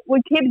we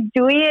kept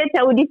doing it.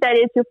 We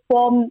decided to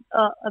form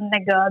a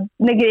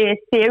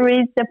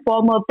series,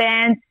 form a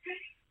band,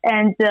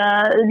 and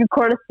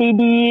record a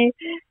CD.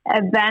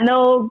 And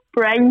vinyl.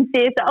 Brian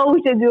says, "Oh,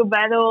 we should do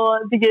vinyl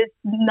because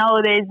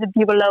nowadays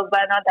people love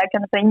vinyl, that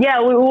kind of thing."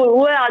 Yeah, we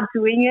are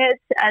doing it,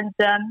 and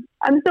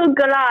I'm so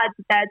glad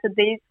that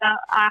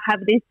I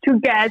have these two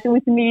guys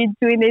with me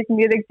doing this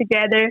music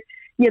together.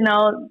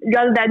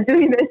 Rather than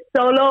doing this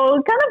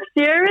solo, kind of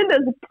sharing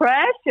this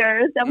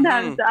pressure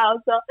sometimes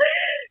also.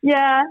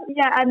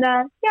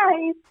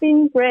 It's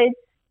been great.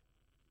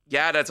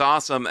 Yeah, that's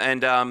awesome.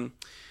 And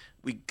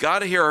we got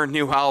to hear our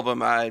new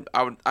album. I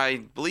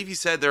believe you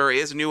said there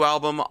is a new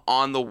album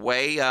on the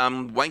way.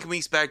 When can we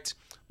expect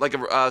like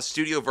a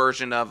studio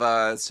version of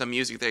some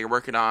music that you're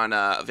working on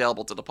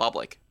available to the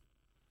public?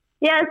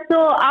 Yeah, so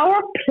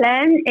our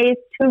plan is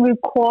to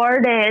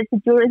record it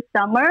during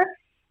summer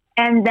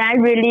and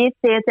then release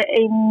it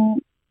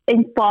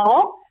in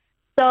fall.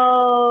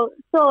 So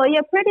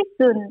pretty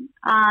soon.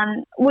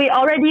 We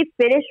already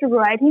finished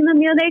writing the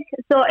music,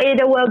 so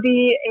it will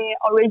be a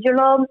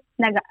original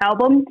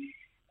album,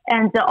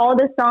 and all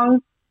the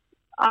songs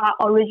are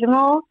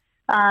original.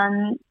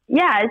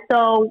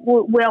 So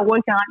we are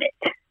working on it.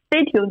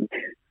 Stay tuned.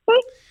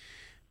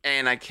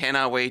 And I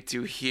cannot wait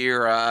to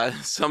hear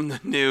some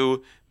of the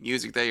new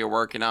music that you're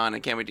working on. I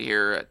can't wait to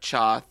hear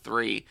Cha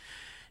 3.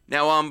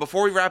 Now,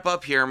 before we wrap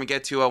up here and we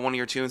get to one of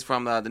your tunes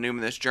from the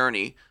Numinous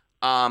Journey,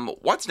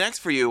 what's next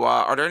for you?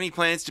 Are there any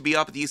plans to be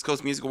up at the East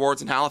Coast Music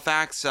Awards in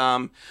Halifax?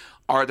 Are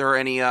there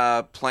any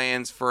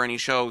plans for any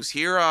shows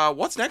here?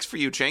 What's next for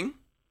you, Jing?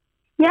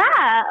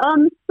 Yeah.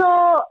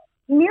 So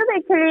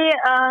musically,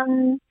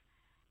 I'm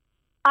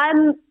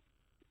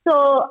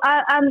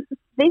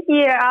this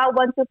year I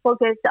want to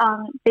focus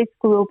on this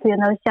group,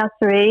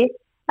 Shastri,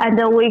 and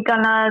we're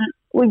gonna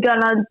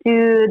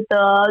do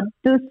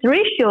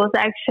 3 shows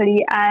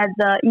actually at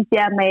the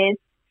ECMAs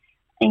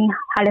in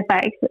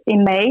Halifax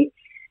in May,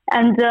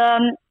 and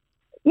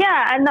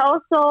and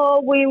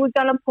also we're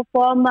gonna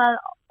perform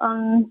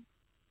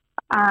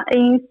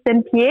in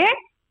Saint Pierre,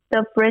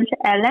 the French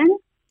island.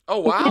 Oh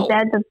wow!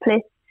 That's the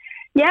place.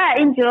 Yeah,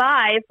 in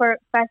July for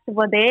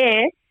festival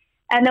there,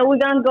 and then we're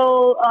gonna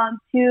go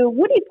to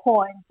Woody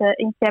Point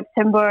in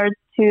September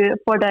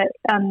for the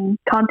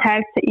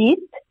Contact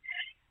East.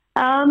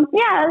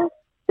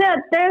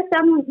 There's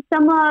some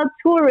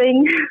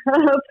touring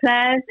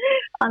plans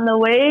on the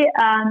way.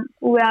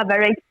 We are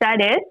very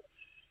excited.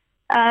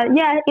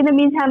 In the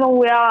meantime,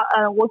 we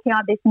are working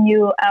on this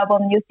new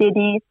album, new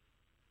CD.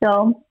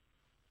 So,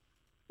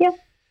 yeah.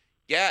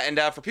 Yeah, and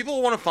for people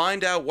who want to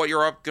find out what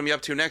you're going to be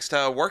up to next,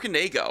 where can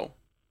they go?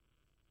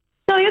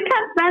 So you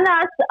can find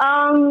us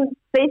on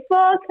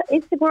Facebook,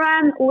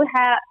 Instagram. We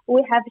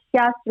have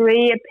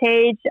Shastri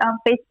page on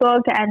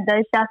Facebook and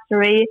the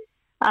Shastri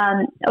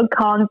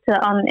account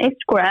on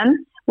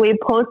Instagram. We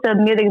post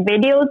music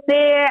videos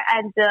there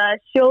and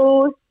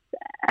shows,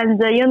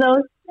 and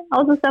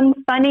also some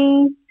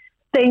funny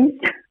things.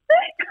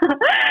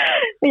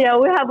 Yeah,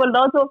 we have a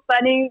lot of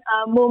funny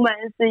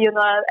moments,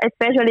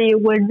 especially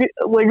when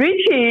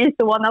Richie is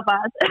one of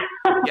us.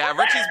 Yeah,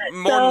 Richie's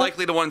more than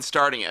likely the one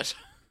starting it.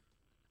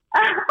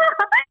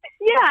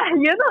 Yeah,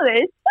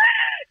 this.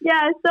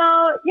 Yeah, so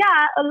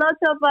a lot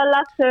of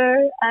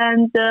laughter,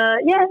 and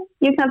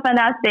you can find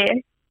us there,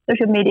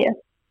 social media.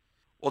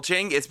 Well,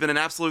 Jing, it's been an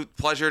absolute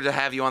pleasure to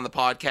have you on the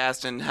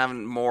podcast and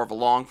having more of a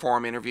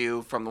long-form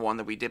interview from the one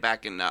that we did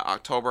back in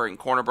October in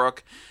Corner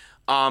Brook.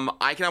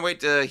 I cannot wait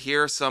to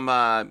hear some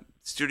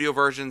studio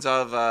versions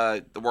of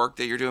the work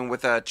that you're doing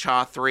with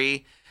Cha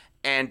 3.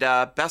 And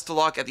best of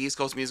luck at the East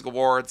Coast Music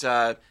Awards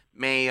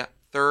May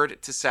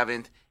 3rd to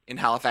 7th in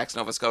Halifax,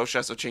 Nova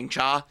Scotia. So, Jing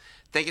Xia,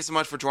 thank you so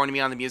much for joining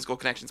me on the Musical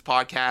Connections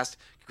podcast.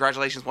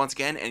 Congratulations once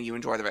again, and you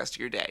enjoy the rest of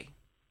your day.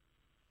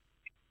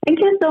 Thank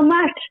you so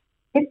much.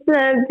 It's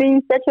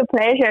been such a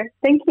pleasure.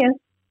 Thank you.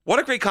 What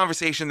a great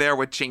conversation there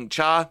with Jing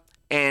Xia.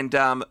 And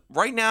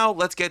right now,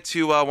 let's get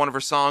to one of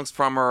her songs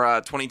from her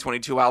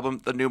 2022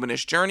 album, The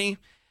Numinous Journey.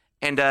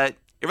 And it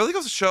really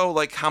goes to show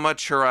how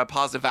much her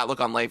positive outlook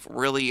on life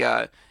really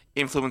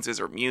influences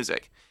her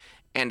music.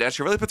 And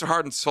she really puts her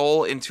heart and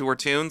soul into her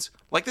tunes,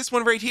 like this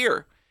one right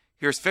here.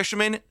 Here's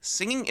Fisherman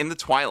singing in the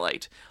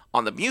twilight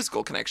on the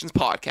Musical Connections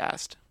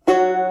podcast.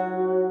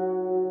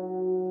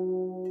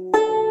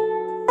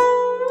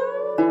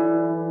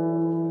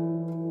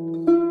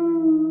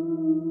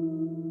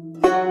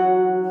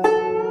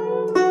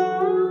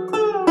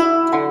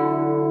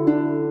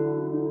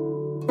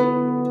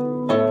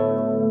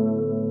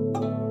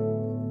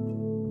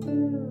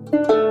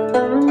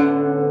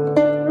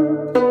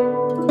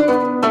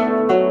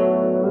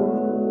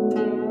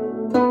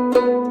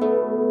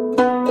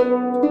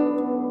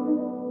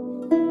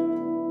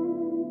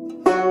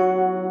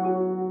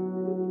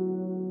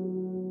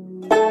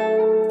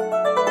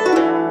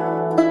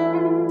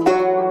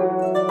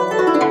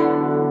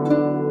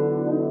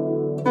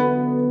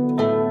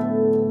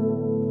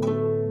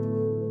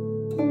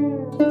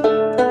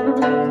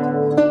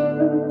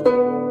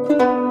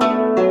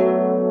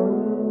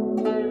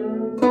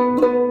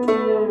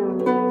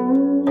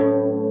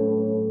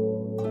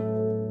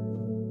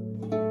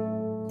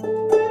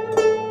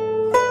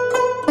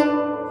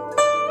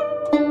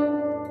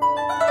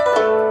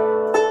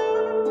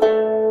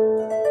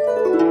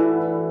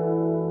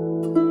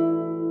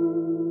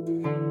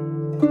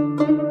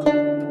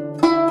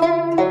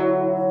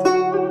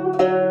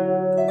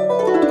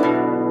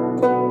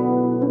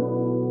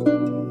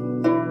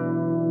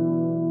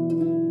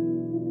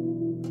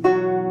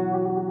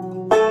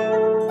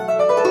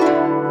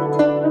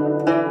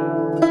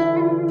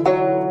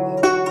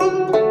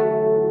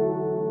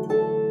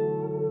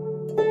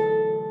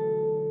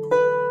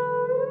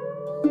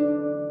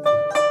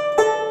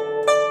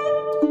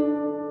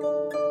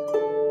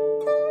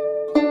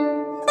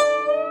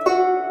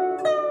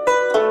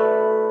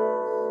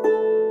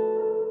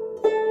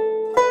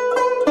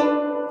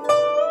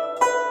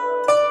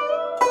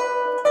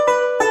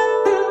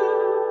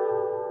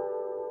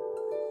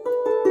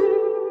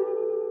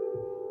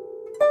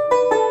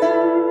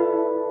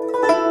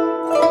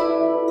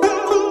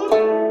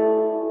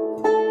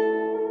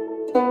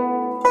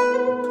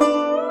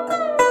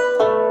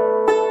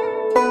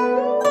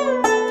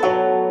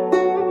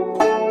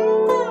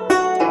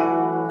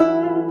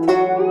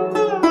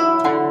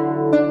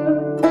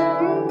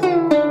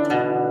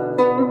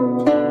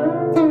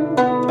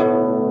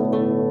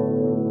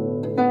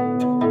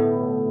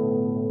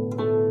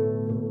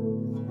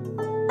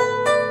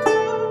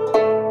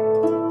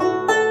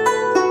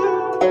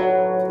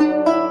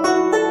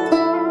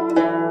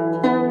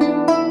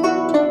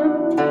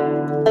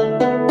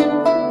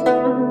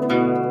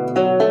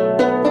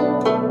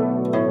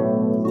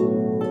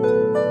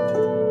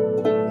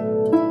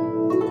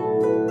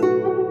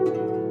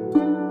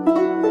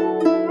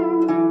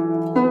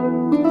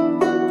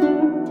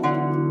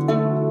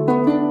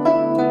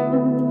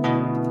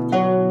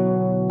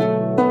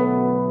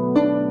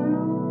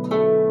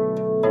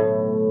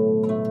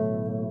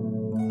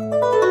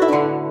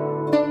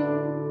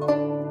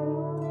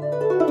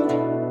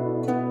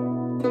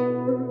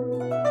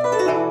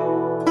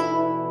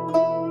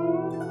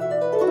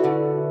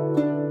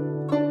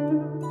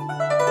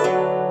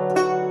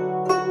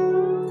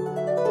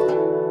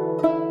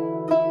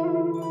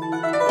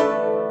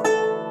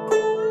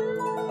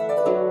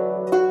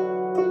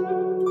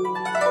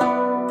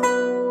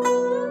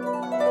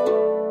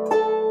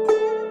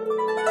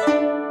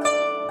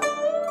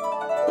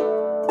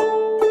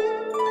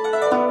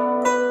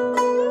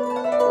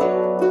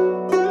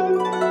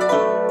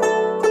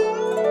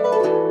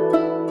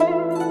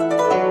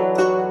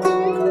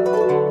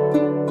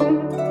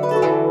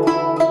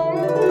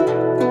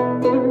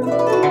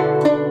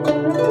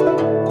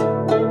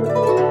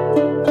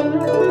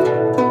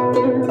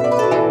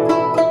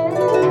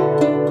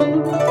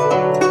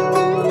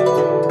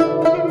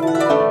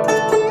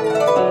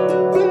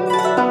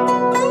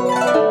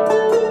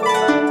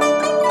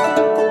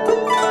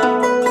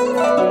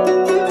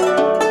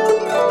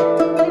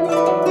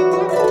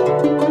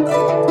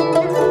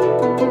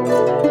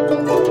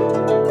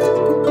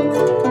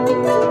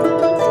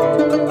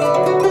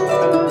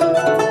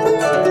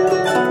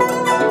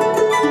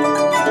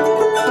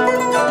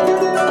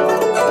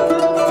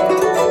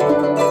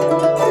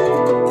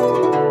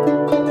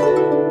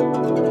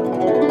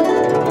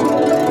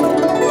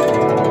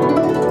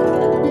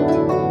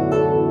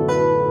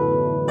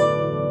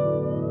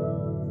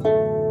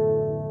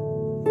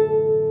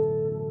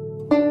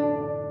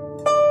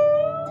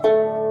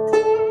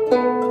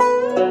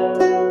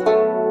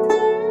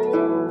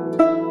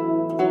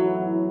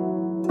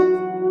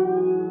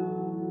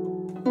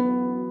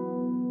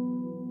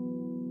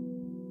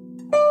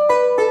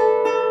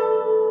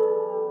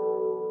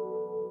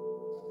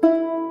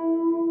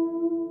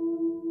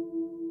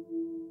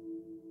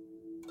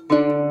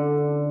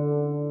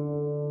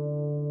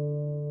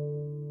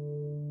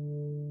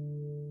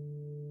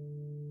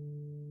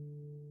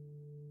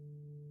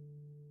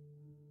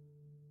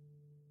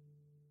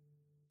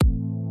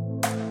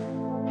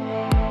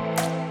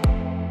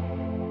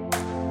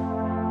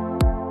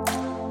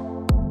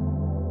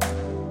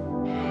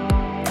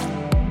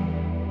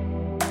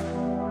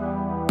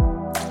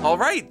 All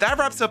right, that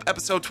wraps up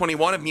episode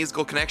 21 of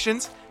Musical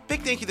Connections.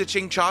 Big thank you to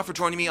Jing Xia for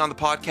joining me on the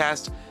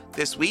podcast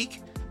this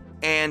week.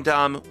 And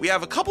we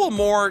have a couple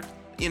more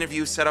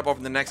interviews set up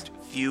over the next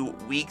few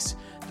weeks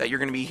that you're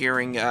going to be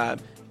hearing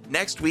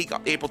next week,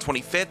 April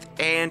 25th,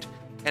 and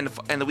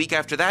the week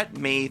after that,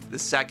 May the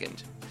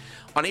 2nd.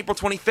 On April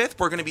 25th,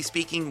 we're going to be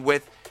speaking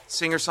with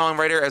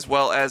singer-songwriter as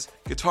well as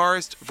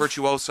guitarist,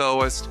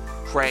 virtuosoist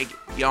Craig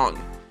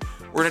Young.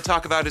 We're going to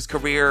talk about his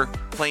career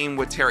playing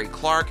with Terry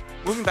Clark,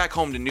 moving back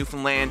home to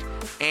Newfoundland,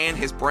 and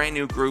his brand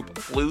new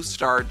group Blue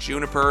Star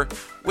Juniper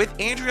with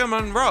Andrea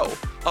Monroe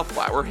of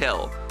Flower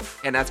Hill.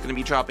 And that's going to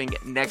be dropping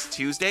next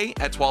Tuesday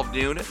at 12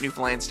 noon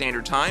Newfoundland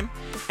Standard Time.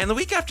 And the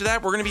week after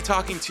that, we're going to be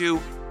talking to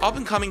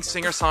up-and-coming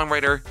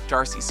singer-songwriter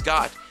Darcy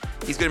Scott.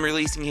 He's going to be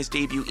releasing his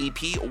debut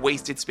EP,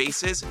 Wasted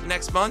Spaces,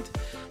 next month.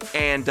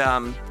 And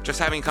just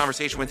having a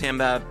conversation with him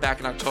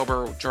back in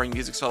October during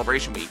Music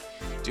Celebration Week.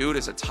 Dude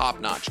is a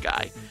top-notch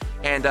guy.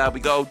 And we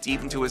go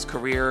deep into his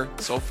career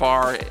so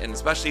far, and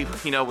especially,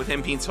 with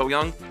him being so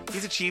young,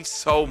 he's achieved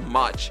so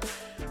much.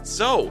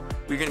 So,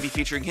 we're going to be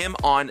featuring him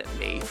on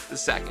May the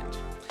 2nd.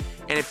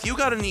 And if you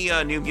got any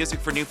new music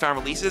for newfound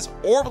releases,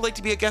 or would like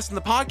to be a guest in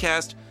the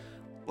podcast,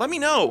 let me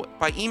know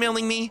by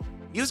emailing me,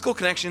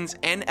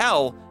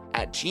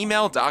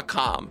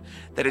 musicalconnectionsnl@gmail.com.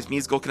 That is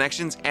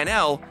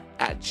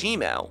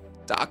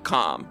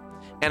musicalconnectionsnl@gmail.com.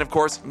 And of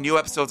course, new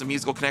episodes of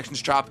Musical Connections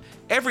drop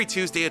every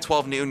Tuesday at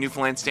 12 noon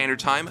Newfoundland Standard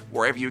Time,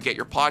 wherever you get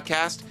your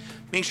podcast.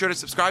 Make sure to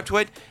subscribe to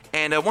it,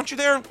 and once you're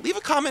there, leave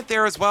a comment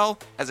there as well,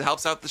 as it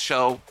helps out the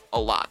show a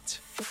lot.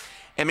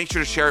 And make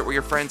sure to share it with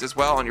your friends as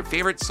well on your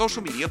favorite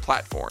social media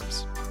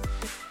platforms.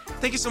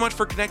 Thank you so much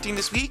for connecting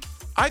this week.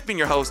 I've been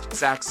your host,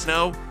 Zach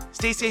Snow.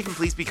 Stay safe and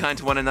please be kind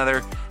to one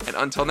another, and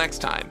until next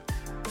time,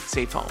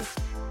 safe home.